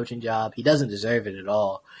head coaching job. He doesn't deserve it at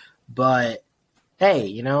all. But,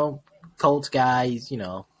 hey, Colts guy, he's,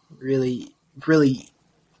 really, really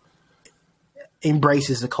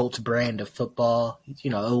embraces the Colts brand of football. He's,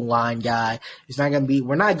 O-line guy.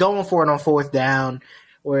 We're not going for it on 4th down.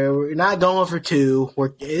 We're not going for 2.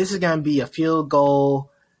 This is going to be a field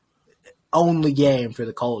goal only game for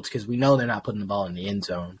the Colts because we know they're not putting the ball in the end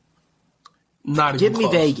zone. Not even Give me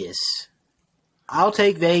close. Vegas. I'll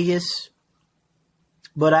take Vegas,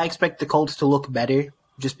 but I expect the Colts to look better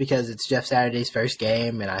just because it's Jeff Saturday's first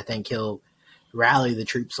game, and I think he'll rally the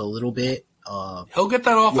troops a little bit. He'll get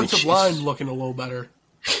that offensive line looking a little better.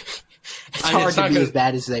 It's hard to be as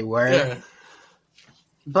bad as they were. Yeah.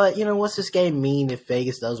 But, what's this game mean if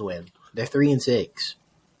Vegas does win? They're 3-6.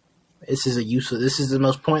 This is the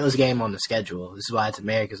most pointless game on the schedule. This is why it's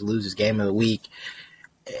America's loses game of the week.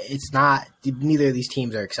 It's not, neither of these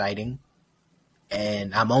teams are exciting.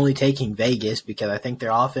 And I'm only taking Vegas because I think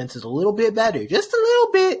their offense is a little bit better. Just a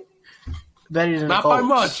little bit better than the Colts. Not by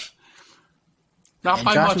much. Not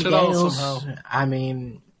by much at all somehow. I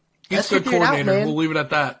mean, he's a good coordinator. We'll leave it at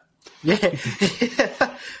that. Yeah.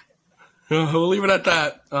 We'll leave it at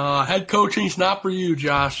that. Head coaching's not for you,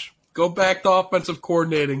 Josh. Go back to offensive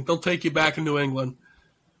coordinating. They'll take you back in New England.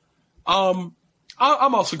 I'm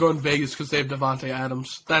also going Vegas because they have Devontae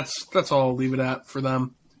Adams. That's all I'll leave it at for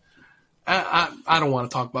them. I don't want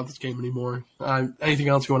to talk about this game anymore. Anything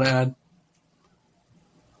else you want to add?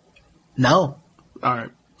 No. All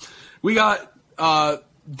right. We got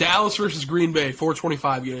Dallas versus Green Bay,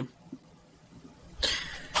 425 game.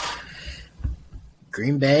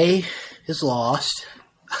 Green Bay is lost.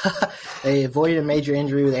 They avoided a major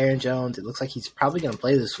injury with Aaron Jones. It looks like he's probably going to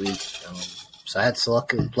play this week. So that's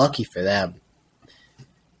lucky for them.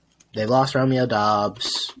 They lost Romeo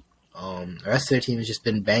Dobbs. The rest of their team has just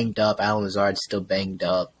been banged up. Allen Lazard's still banged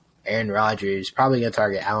up. Aaron Rodgers probably going to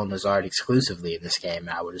target Allen Lazard exclusively in this game,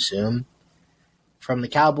 I would assume. From the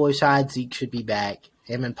Cowboys side, Zeke should be back.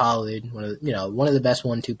 Him and Pollard, one of the best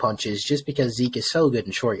 1-2 punches, just because Zeke is so good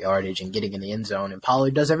in short yardage and getting in the end zone, and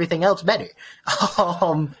Pollard does everything else better,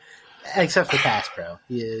 except for pass pro.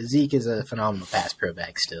 Yeah, Zeke is a phenomenal pass pro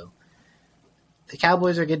back still. The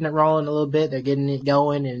Cowboys are getting it rolling a little bit. They're getting it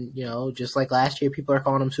going, and just like last year, people are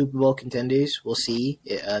calling them Super Bowl contenders. We'll see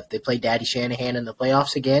if they play Daddy Shanahan in the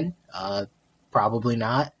playoffs again. Probably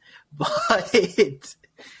not, but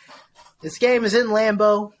this game is in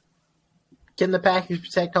Lambeau. Can the Packers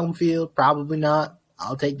protect home field? Probably not.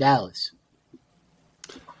 I'll take Dallas.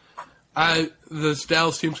 This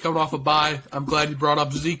Dallas team's coming off a bye. I'm glad you brought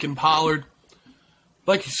up Zeke and Pollard.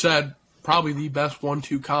 Like you said, probably the best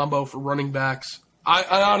 1-2 combo for running backs.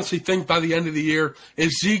 I honestly think by the end of the year,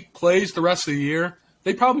 if Zeke plays the rest of the year,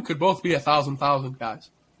 they probably could both be 1,000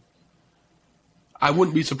 guys. I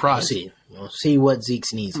wouldn't be surprised. We'll see what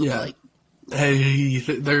Zeke's knees look like. Hey,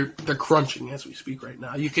 they're crunching as we speak right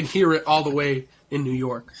now. You can hear it all the way in New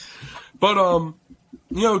York. But,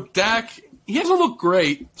 Dak, he hasn't looked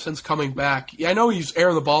great since coming back. I know he's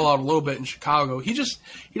airing the ball out a little bit in Chicago. He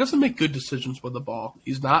doesn't make good decisions with the ball.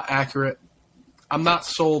 He's not accurate. I'm not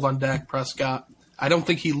sold on Dak Prescott. I don't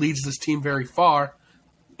think he leads this team very far.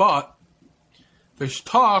 But there's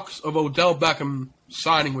talks of Odell Beckham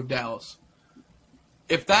signing with Dallas.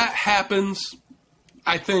 If that happens,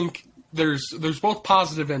 I think there's both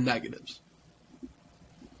positive and negatives.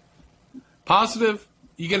 Positive,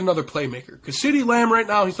 you get another playmaker. Because CeeDee Lamb right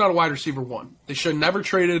now, he's not a wide receiver 1. They should have never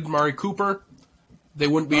traded Amari Cooper. They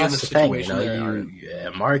wouldn't be in this situation.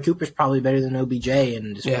 Amari Cooper's probably better than OBJ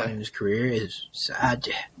in this point in his career.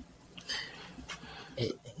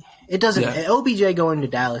 It doesn't. OBJ going to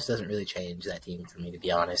Dallas doesn't really change that team for me, to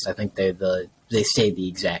be honest. I think they stay the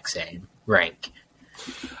exact same rank.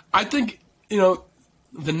 I think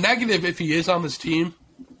the negative, if he is on this team,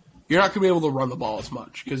 you're not going to be able to run the ball as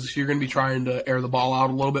much because you're going to be trying to air the ball out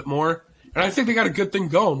a little bit more. And I think they got a good thing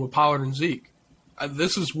going with Pollard and Zeke.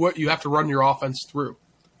 This is what you have to run your offense through.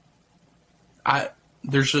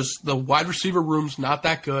 There's just the wide receiver room's not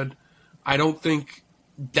that good. I don't think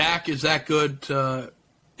Dak is that good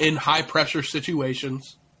in high-pressure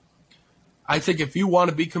situations. I think if you want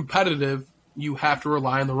to be competitive, you have to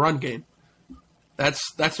rely on the run game.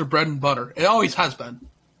 That's their bread and butter. It always has been.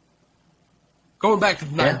 Going back to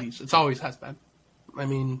the 90s, it always has been. I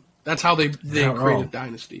mean, that's how they created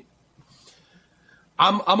dynasty.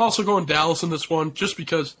 I'm also going Dallas in this one just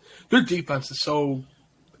because their defense is so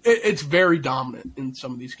it's very dominant in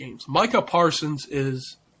some of these games. Micah Parsons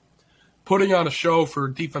is putting on a show for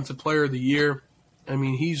Defensive Player of the Year. I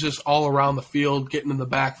mean, he's just all around the field, getting in the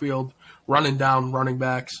backfield, running down running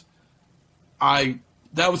backs.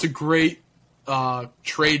 That was a great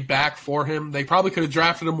trade back for him. They probably could have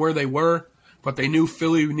drafted him where they were, but they knew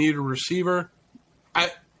Philly needed a receiver.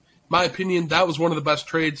 My opinion, that was one of the best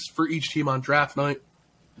trades for each team on draft night.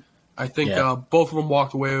 I think both of them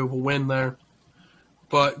walked away with a win there.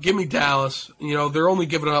 But give me Dallas. They're only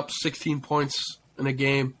giving up 16 points in a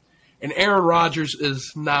game. And Aaron Rodgers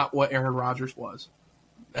is not what Aaron Rodgers was.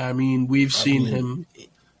 I mean, we've seen him.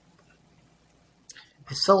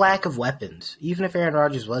 It's the lack of weapons. Even if Aaron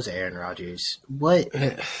Rodgers was Aaron Rodgers,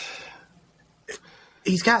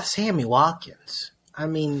 he's got Sammy Watkins. I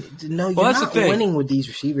mean, no, you're not winning with these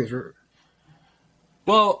receivers.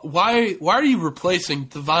 Well, why are you replacing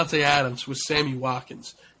Devontae Adams with Sammy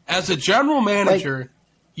Watkins? As a general manager,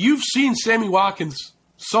 you've seen Sammy Watkins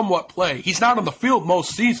somewhat play. He's not on the field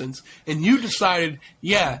most seasons, and you decided,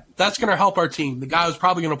 yeah, that's going to help our team. The guy was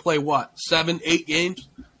probably going to play, 7, 8 games?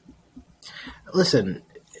 Listen,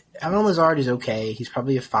 Allen Lazard is okay. He's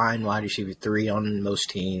probably a fine wide receiver 3 on most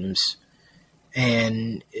teams.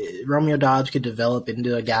 And Romeo Doubs could develop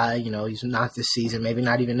into a guy, he's not this season, maybe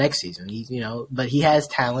not even next season. But he has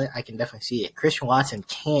talent. I can definitely see it. Christian Watson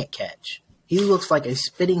can't catch. He looks like a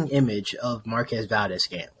spitting image of Marquez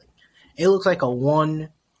Valdez-Scantling. It looks like a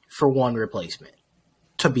 1-for-1 replacement,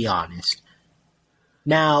 to be honest.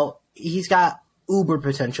 Now, he's got uber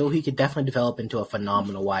potential. He could definitely develop into a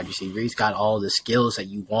phenomenal wide receiver. He's got all the skills that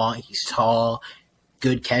you want. He's tall,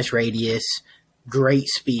 good catch radius, great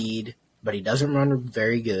speed, but he doesn't run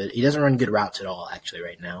very good. He doesn't run good routes at all, actually,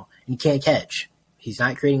 right now. And he can't catch. He's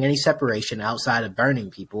not creating any separation outside of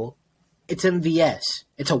burning people. It's MVS.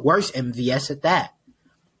 It's a worse MVS at that.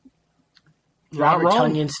 Robert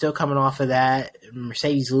Tunyon's still coming off of that.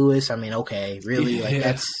 Mercedes Lewis, okay, really?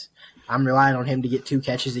 I'm relying on him to get 2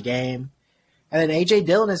 catches a game. And then A.J.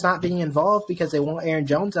 Dillon is not being involved because they want Aaron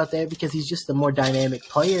Jones out there because he's just a more dynamic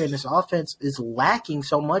player, and this offense is lacking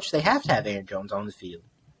so much they have to have Aaron Jones on the field.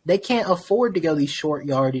 They can't afford to go these short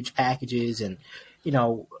yardage packages and,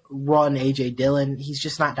 run A.J. Dillon. He's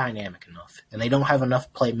just not dynamic enough. And they don't have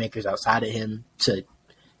enough playmakers outside of him to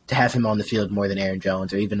have him on the field more than Aaron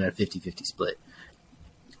Jones or even in a 50-50 split.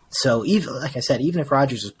 So, even like I said, even if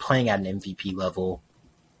Rodgers was playing at an MVP level,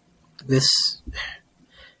 this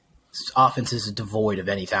offense is devoid of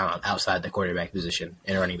any talent outside the quarterback position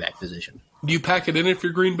and running back position. Do you pack it in if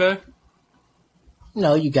you're Green Bay?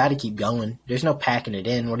 No, you got to keep going. There's no packing it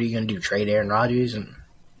in. What are you going to do, trade Aaron Rodgers? And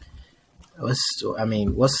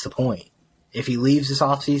what's the point? If he leaves this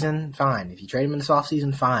offseason, fine. If you trade him in this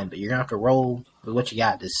offseason, fine. But you're going to have to roll with what you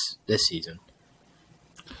got this season.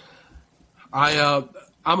 I'm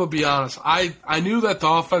going to be honest. I knew that the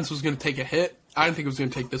offense was going to take a hit. I didn't think it was going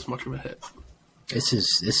to take this much of a hit. This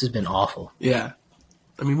has been awful. Yeah.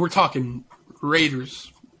 We're talking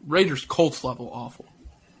Raiders Colts level awful.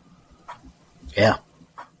 Yeah.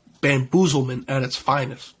 Bamboozlement at its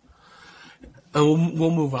finest. And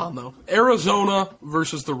we'll move on, though. Arizona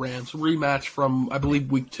versus the Rams. Rematch from, I believe,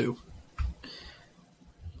 week 2.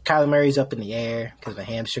 Kyler Murray's up in the air because of a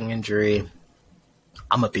hamstring injury.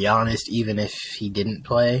 I'm going to be honest, even if he didn't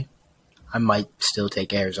play, I might still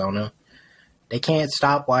take Arizona. They can't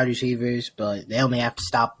stop wide receivers, but they only have to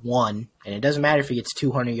stop one. And it doesn't matter if he gets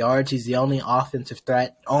 200 yards. He's the only offensive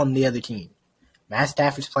threat on the other team. Matt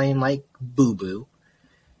Stafford's playing like boo-boo.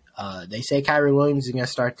 They say Kyron Williams is going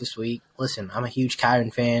to start this week. Listen, I'm a huge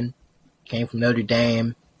Kyron fan. Came from Notre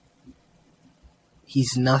Dame.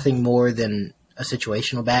 He's nothing more than a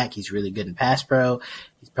situational back. He's really good in pass pro.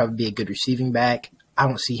 He's probably be a good receiving back. I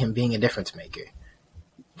don't see him being a difference maker.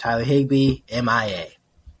 Tyler Higbee, MIA.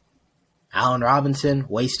 Allen Robinson,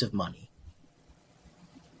 waste of money.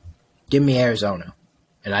 Give me Arizona.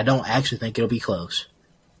 And I don't actually think it'll be close.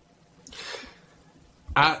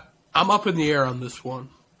 I'm up in the air on this one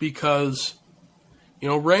because,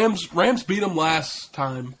 Rams beat them last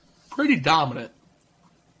time pretty dominant.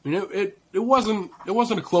 It wasn't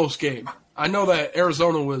a close game. I know that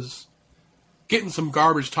Arizona was getting some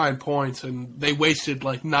garbage time points, and they wasted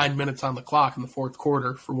like 9 minutes on the clock in the fourth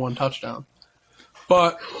quarter for 1 touchdown.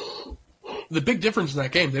 But the big difference in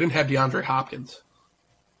that game, they didn't have DeAndre Hopkins.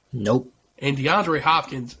 Nope. And DeAndre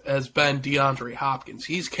Hopkins has been DeAndre Hopkins.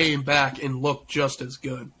 He's came back and looked just as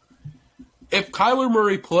good. If Kyler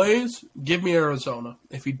Murray plays, give me Arizona.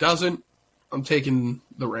 If he doesn't, I'm taking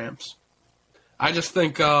the Rams. I just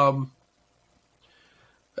think people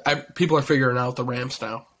are figuring out the Rams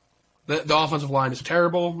now. The offensive line is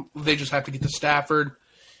terrible. They just have to get to Stafford.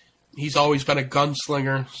 He's always been a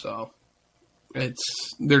gunslinger, so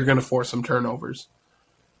they're going to force some turnovers.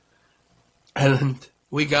 And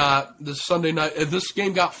we got the Sunday night. This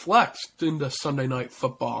game got flexed into Sunday Night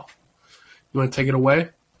Football. You want to take it away?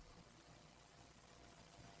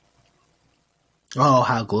 Oh,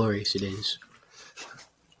 how glorious it is.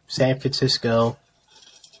 San Francisco.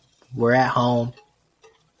 We're at home.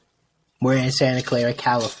 We're in Santa Clara,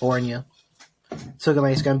 California. It's looking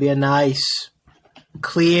like it's going to be a nice,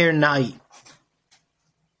 clear night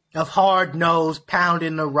of hard-nosed,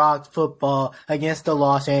 pounding the rock football against the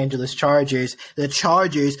Los Angeles Chargers. The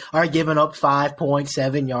Chargers are giving up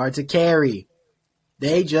 5.7 yards a carry.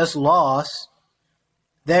 They just lost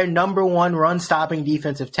Their number one run-stopping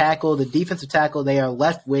defensive tackle, the defensive tackle they are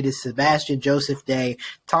left with is Sebastian Joseph Day.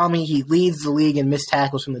 Tommy, he leads the league in missed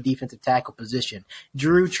tackles from the defensive tackle position.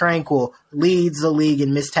 Drew Tranquil leads the league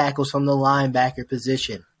in missed tackles from the linebacker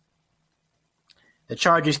position. The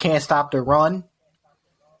Chargers can't stop the run.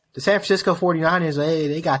 The San Francisco 49ers,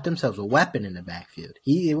 they got themselves a weapon in the backfield.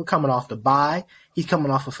 We're coming off the bye. He's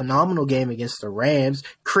coming off a phenomenal game against the Rams.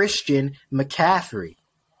 Christian McCaffrey.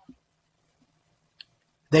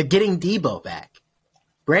 They're getting Debo back.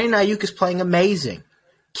 Brandon Ayuk is playing amazing.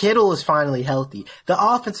 Kittle is finally healthy. The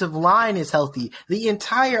offensive line is healthy. The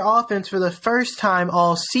entire offense for the first time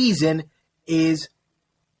all season is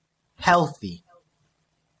healthy.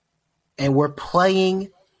 And we're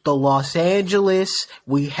playing the Los Angeles,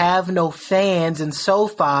 we have no fans in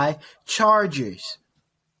SoFi, Chargers.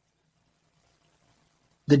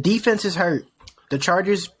 The defense is hurt. The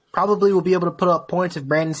Chargers probably will be able to put up points if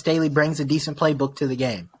Brandon Staley brings a decent playbook to the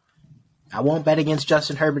game. I won't bet against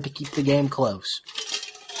Justin Herbert to keep the game close.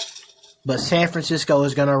 But San Francisco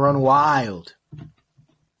is going to run wild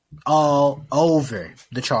all over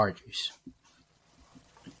the Chargers.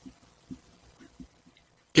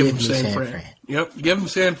 Give him San Fran. Yep, give him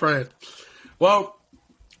San Fran. Well,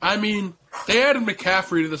 I mean, they added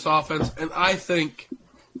McCaffrey to this offense, and I think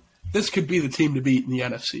this could be the team to beat in the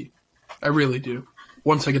NFC. I really do.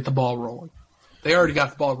 Once they get the ball rolling. They already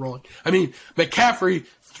got the ball rolling. I mean, McCaffrey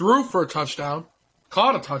threw for a touchdown,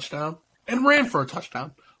 caught a touchdown, and ran for a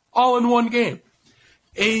touchdown, all in one game.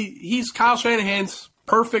 He's Kyle Shanahan's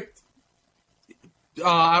perfect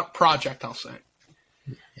project, I'll say.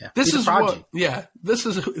 Yeah. This is what, yeah, this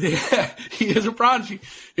is, yeah, he is a prodigy.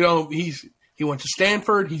 You know, he went to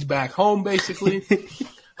Stanford. He's back home, basically.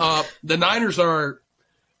 The Niners are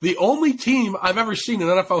the only team I've ever seen in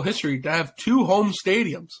NFL history to have two home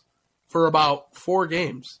stadiums for about 4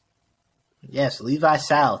 games. Yes, Levi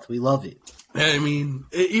South. We love it. I mean,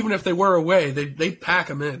 even if they were away, they'd pack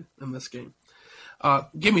them in this game.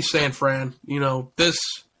 Give me San Fran. You know,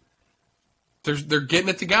 they're getting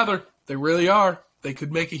it together. They really are. They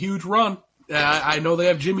could make a huge run. I know they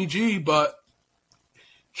have Jimmy G, but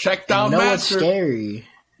check down Master. What's scary?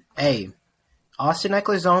 Hey, Austin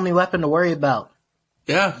Eckler's the only weapon to worry about.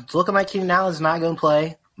 Yeah. It's looking like Keenan Allen's not going to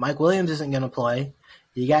play. Mike Williams isn't going to play.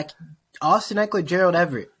 You got Austin Eckler, Gerald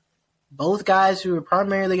Everett. Both guys who are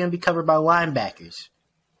primarily going to be covered by linebackers.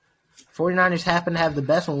 49ers happen to have the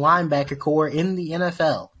best linebacker core in the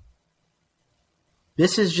NFL.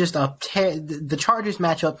 This is just the Chargers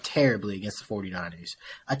match up terribly against the 49ers.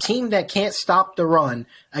 A team that can't stop the run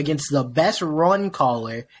against the best run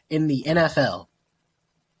caller in the NFL.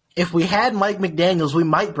 If we had Mike McDaniels, we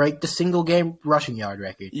might break the single game rushing yard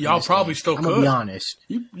record. Y'all probably still could. I'm going to be honest.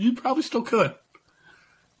 You probably still could.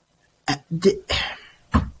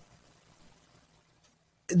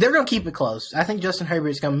 They're going to keep it close. I think Justin Herbert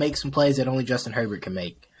is going to make some plays that only Justin Herbert can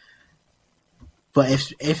make.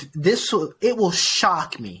 But it will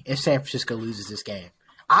shock me if San Francisco loses this game.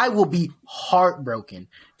 I will be heartbroken.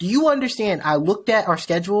 Do you understand? I looked at our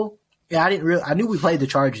schedule. Yeah, I knew we played the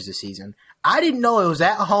Chargers this season. I didn't know it was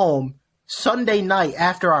at home Sunday night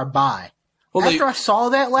after our bye. Well, after I saw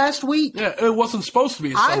that last week. Yeah, it wasn't supposed to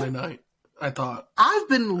be a Sunday night, I thought. I've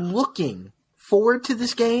been looking forward to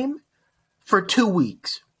this game for 2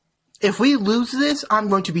 weeks. If we lose this, I'm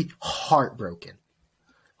going to be heartbroken.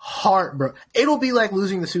 It'll be like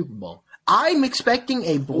losing the Super Bowl. I'm expecting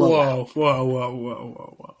a blowout.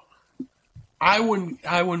 Whoa. I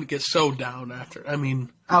wouldn't get so down after. I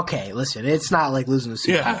mean, okay, listen, it's not like losing the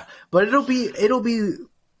Super Bowl, but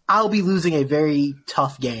I'll be losing a very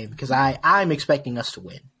tough game because I'm expecting us to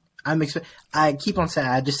win. I keep on saying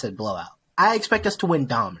I just said blowout. I expect us to win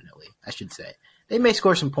dominantly, I should say. They may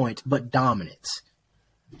score some points, but dominance.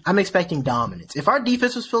 I'm expecting dominance. If our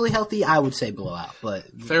defense was fully healthy, I would say blowout, but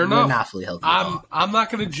fair enough. We're not fully healthy. I'm not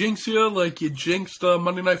going to jinx you like you jinxed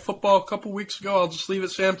Monday Night Football a couple weeks ago. I'll just leave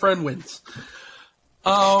it San Fran wins.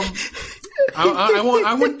 I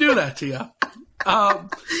wouldn't do that to you.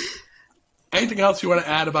 Anything else you want to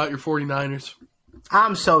add about your 49ers?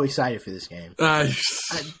 I'm so excited for this game.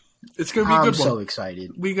 It's going to be a good one. I'm so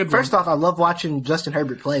excited. Be a good First one. off, I love watching Justin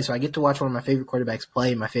Herbert play, so I get to watch one of my favorite quarterbacks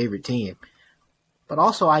play my favorite team. But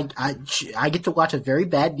also, I get to watch a very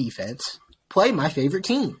bad defense play my favorite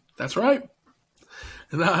team. That's right.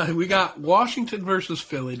 And we got Washington versus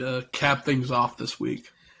Philly to cap things off this week.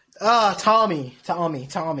 Tommy. I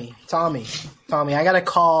got a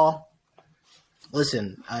call.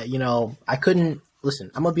 Listen, I couldn't.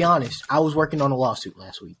 Listen, I'm going to be honest. I was working on a lawsuit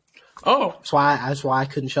last week. Oh. That's why I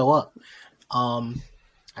couldn't show up. I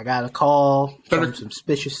got a call. Some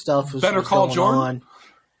suspicious stuff was call going Jordan. on.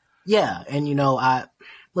 Yeah, and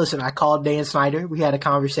I called Dan Snyder. We had a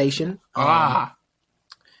conversation.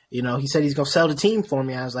 He said he's gonna sell the team for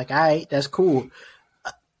me. I was like, all right, that's cool.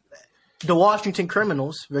 The Washington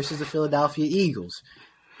Criminals versus the Philadelphia Eagles.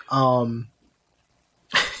 The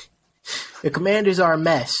Commanders are a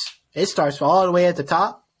mess. It starts from all the way at the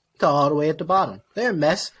top to all the way at the bottom. They're a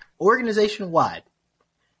mess, organization-wide.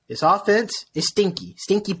 This offense is stinky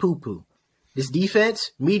poo-poo. This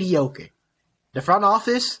defense, mediocre. The front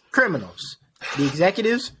office, criminals. The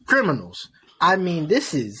executives, criminals. I mean,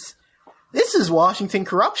 this is Washington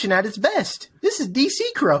corruption at its best. This is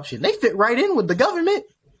D.C. corruption. They fit right in with the government.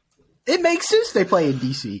 It makes sense they play in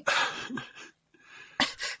D.C.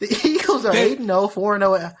 The Eagles are 8-0,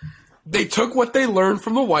 4-0. They took what they learned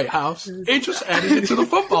from the White House and just added it to the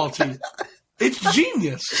football team. It's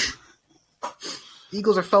genius.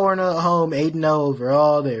 Eagles are 4-0 at home, 8-0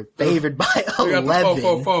 overall. They're favored by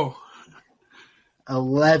 11.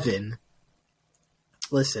 11.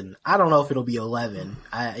 Listen, I don't know if it'll be 11.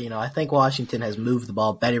 I think Washington has moved the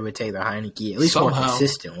ball better with Taylor Heineke, at least more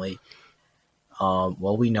consistently.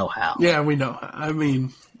 Well, we know how. Yeah, we know how. I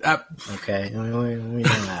mean, okay, we know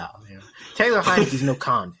how. Taylor Heineke's no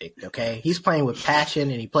convict, okay? He's playing with passion,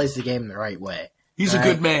 and he plays the game the right way. He's a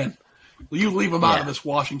good man. You leave him out of this,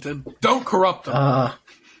 Washington. Don't corrupt him.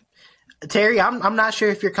 Terry, I'm not sure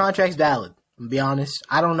if your contract's valid. To be honest,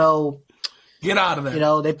 I don't know. Get out of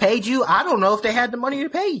there. They paid you. I don't know if they had the money to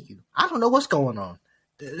pay you. I don't know what's going on.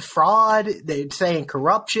 Fraud. They're saying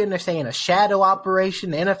corruption. They're saying a shadow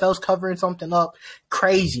operation. The NFL's covering something up.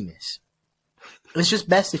 Craziness. It's just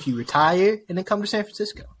best if you retire and then come to San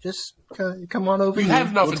Francisco. Just come on over. You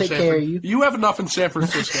have enough we'll in take San care of you. You have enough in San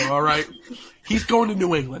Francisco. All right. He's going to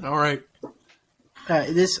New England. All right. All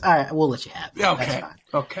right. We'll let you have it. Yeah, okay. That's fine.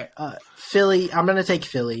 Okay. Philly. I'm going to take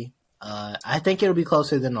Philly. I think it'll be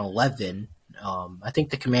closer than 11. I think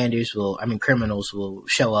the criminals will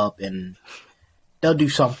show up and they'll do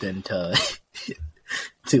something to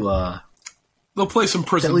they'll play some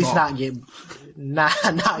prison at least ball.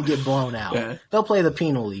 not get blown out. Yeah. They'll play the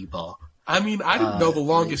penal league ball. I mean, I didn't know the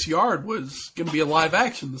longest yard was going to be a live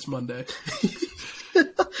action this Monday.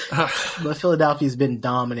 But Philadelphia's been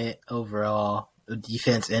dominant overall,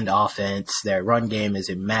 defense and offense. Their run game is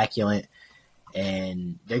immaculate,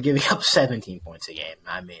 and they're giving up 17 points a game.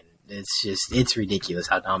 I mean, it's ridiculous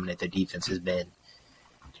how dominant their defense has been.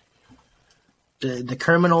 The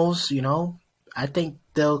Criminals, I think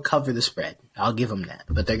they'll cover the spread. I'll give them that,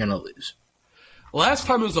 but they're going to lose. Last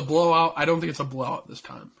time it was a blowout. I don't think it's a blowout this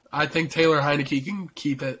time. I think Taylor Heineke can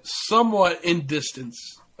keep it somewhat in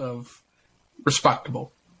distance of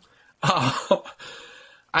respectable.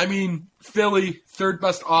 I mean, Philly, third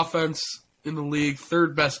best offense in the league,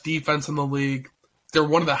 third best defense in the league. They're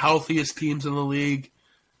one of the healthiest teams in the league.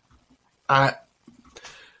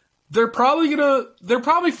 They're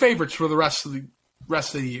probably favorites for the rest of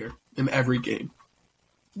the year in every game.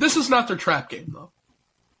 This is not their trap game, though.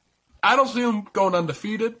 I don't see them going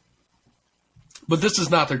undefeated, but this is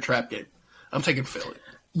not their trap game. I'm taking Philly.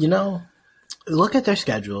 Look at their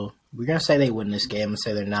schedule. We're going to say they win this game and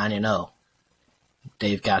say they're 9-0.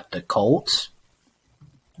 They've got the Colts.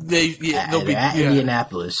 They'll be at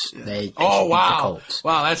Indianapolis. Yeah. They beat the Colts.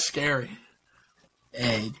 Wow, that's scary.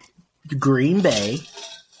 Green Bay.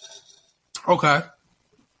 Okay.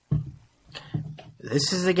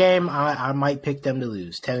 This is a game I might pick them to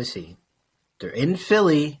lose. Tennessee. They're in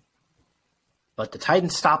Philly, but the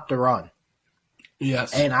Titans stopped the run.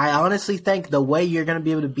 Yes. And I honestly think the way you're going to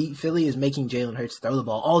be able to beat Philly is making Jalen Hurts throw the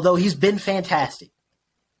ball, although he's been fantastic.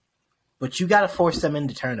 But you got to force them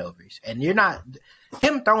into turnovers. And you're not –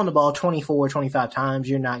 him throwing the ball 24, 25 times,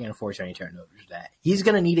 you're not going to force any turnovers with that. He's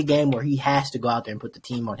going to need a game where he has to go out there and put the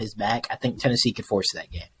team on his back. I think Tennessee could force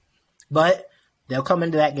that game. But they'll come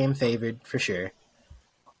into that game favored for sure.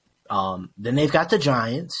 Then they've got the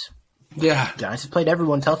Giants. Yeah. Giants have played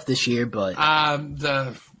everyone tough this year, but I'm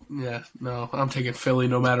taking Philly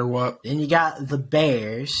no matter what. Then you got the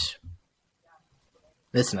Bears.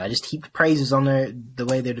 Listen, I just heaped praises on the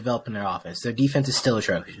way they're developing their offense. Their defense is still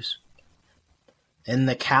atrocious. And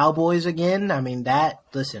the Cowboys again,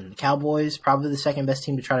 the Cowboys probably the second best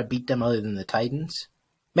team to try to beat them other than the Titans.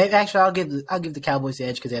 Maybe actually I'll give the Cowboys the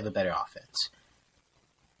edge because they have a better offense.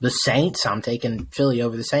 The Saints, I'm taking Philly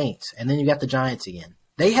over the Saints. And then you got the Giants again.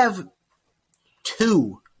 They have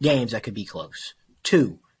 2 games that could be close.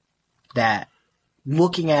 2 that,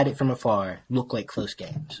 looking at it from afar, look like close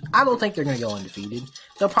games. I don't think they're going to go undefeated.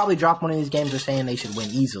 They'll probably drop one of these games they're saying they should win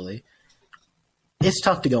easily. It's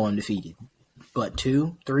tough to go undefeated. But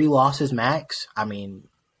 2, 3 losses max,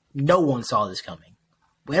 no one saw this coming.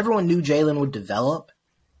 Everyone knew Jalen would develop.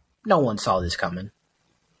 No one saw this coming.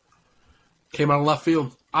 Came out of left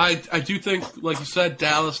field. I do think, like you said,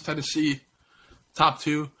 Dallas, Tennessee, top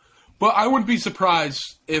 2. But I wouldn't be surprised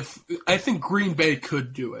if – I think Green Bay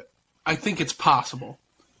could do it. I think it's possible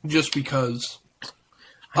just because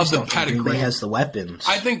of the pedigree. Green Bay has the weapons.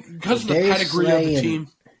 I think because of the pedigree of the team.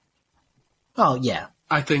 Oh, yeah.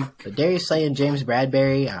 I think – But Darius Slay and James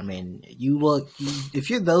Bradbury, I mean, if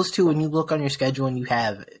you're those two and you look on your schedule and you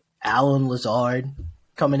have Alan Lazard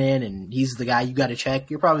coming in and he's the guy you got to check,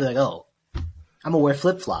 you're probably like, oh, I'm going to wear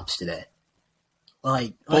flip-flops today.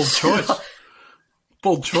 Like, bold choice.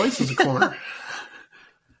 Bold choice as a corner.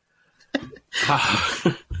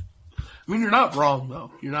 I mean, you're not wrong,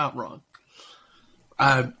 though. You're not wrong.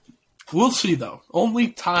 We'll see, though. Only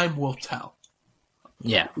time will tell.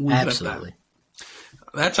 Yeah, absolutely.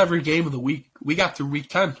 That's every game of the week. We got through week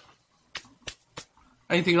 10.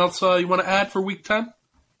 Anything else you want to add for week 10?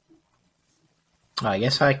 I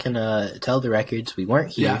guess I can tell the records. We weren't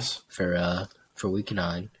here for week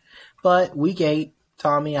 9. But week 8,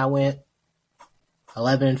 Tommy, I went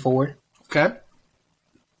 11-4. Okay.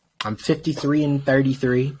 I'm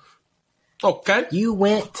 53-33. Okay. You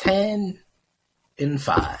went 10-5.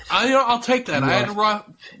 I'll take that. I had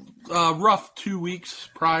a rough 2 weeks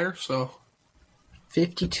prior, so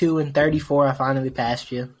 52-34. I finally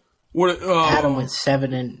passed you. Adam went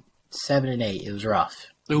 7-8. It was rough.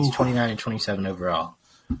 He's 29-27 overall.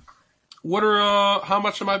 What are how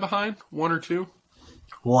much am I behind? 1 or 2?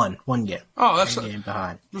 One game. Oh, that's one game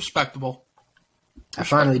behind. Respectable. I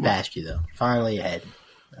finally passed you though. Finally ahead.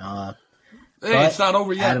 Hey, it's not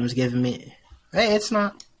over yet. Adam's giving me. Hey, it's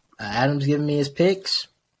not. Adam's giving me his picks.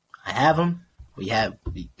 I have them. We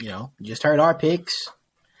just heard our picks.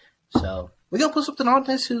 So we're gonna put something on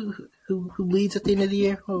this. Who leads at the end of the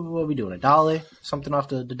year? What are we doing? $1? Something off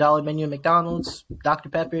the dollar menu at McDonald's? Dr.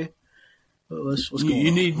 Pepper? What's going on?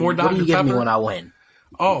 You need more Dr. Pepper? What are you giving me when I win?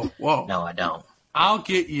 Oh, whoa. No, I don't. I'll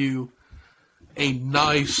get you a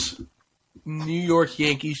nice New York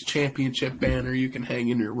Yankees championship banner you can hang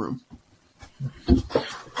in your room.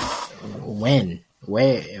 When?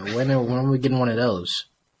 When are we getting one of those?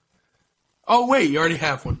 Oh, wait, you already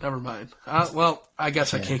have one. Never mind. Well, I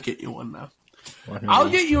guess I can't get you one now. I'll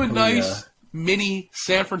get you a nice mini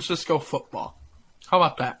San Francisco football. How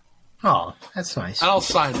about that? Oh, that's nice. And I'll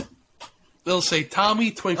sign it. It'll say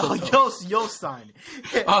Tommy Twinkle Toes. Oh, you'll sign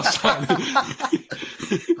it. I'll sign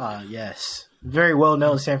it. Yes. Very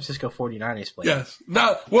well-known San Francisco 49ers player. Yes.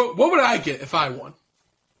 Now, what would I get if I won?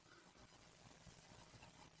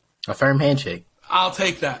 A firm handshake. I'll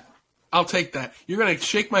take that. You're going to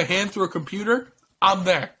shake my hand through a computer? I'm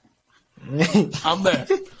there. I'm there.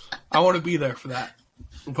 I want to be there for that.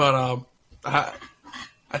 But I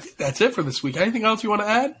think that's it for this week. Anything else you want to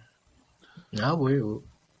add? No,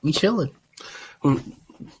 we chilling.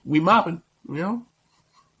 We mopping,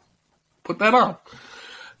 Put that on.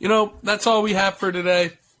 That's all we have for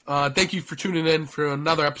today. Thank you for tuning in for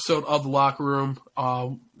another episode of The Locker Room.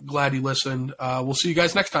 Glad you listened. We'll see you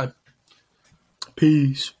guys next time.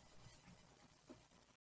 Peace.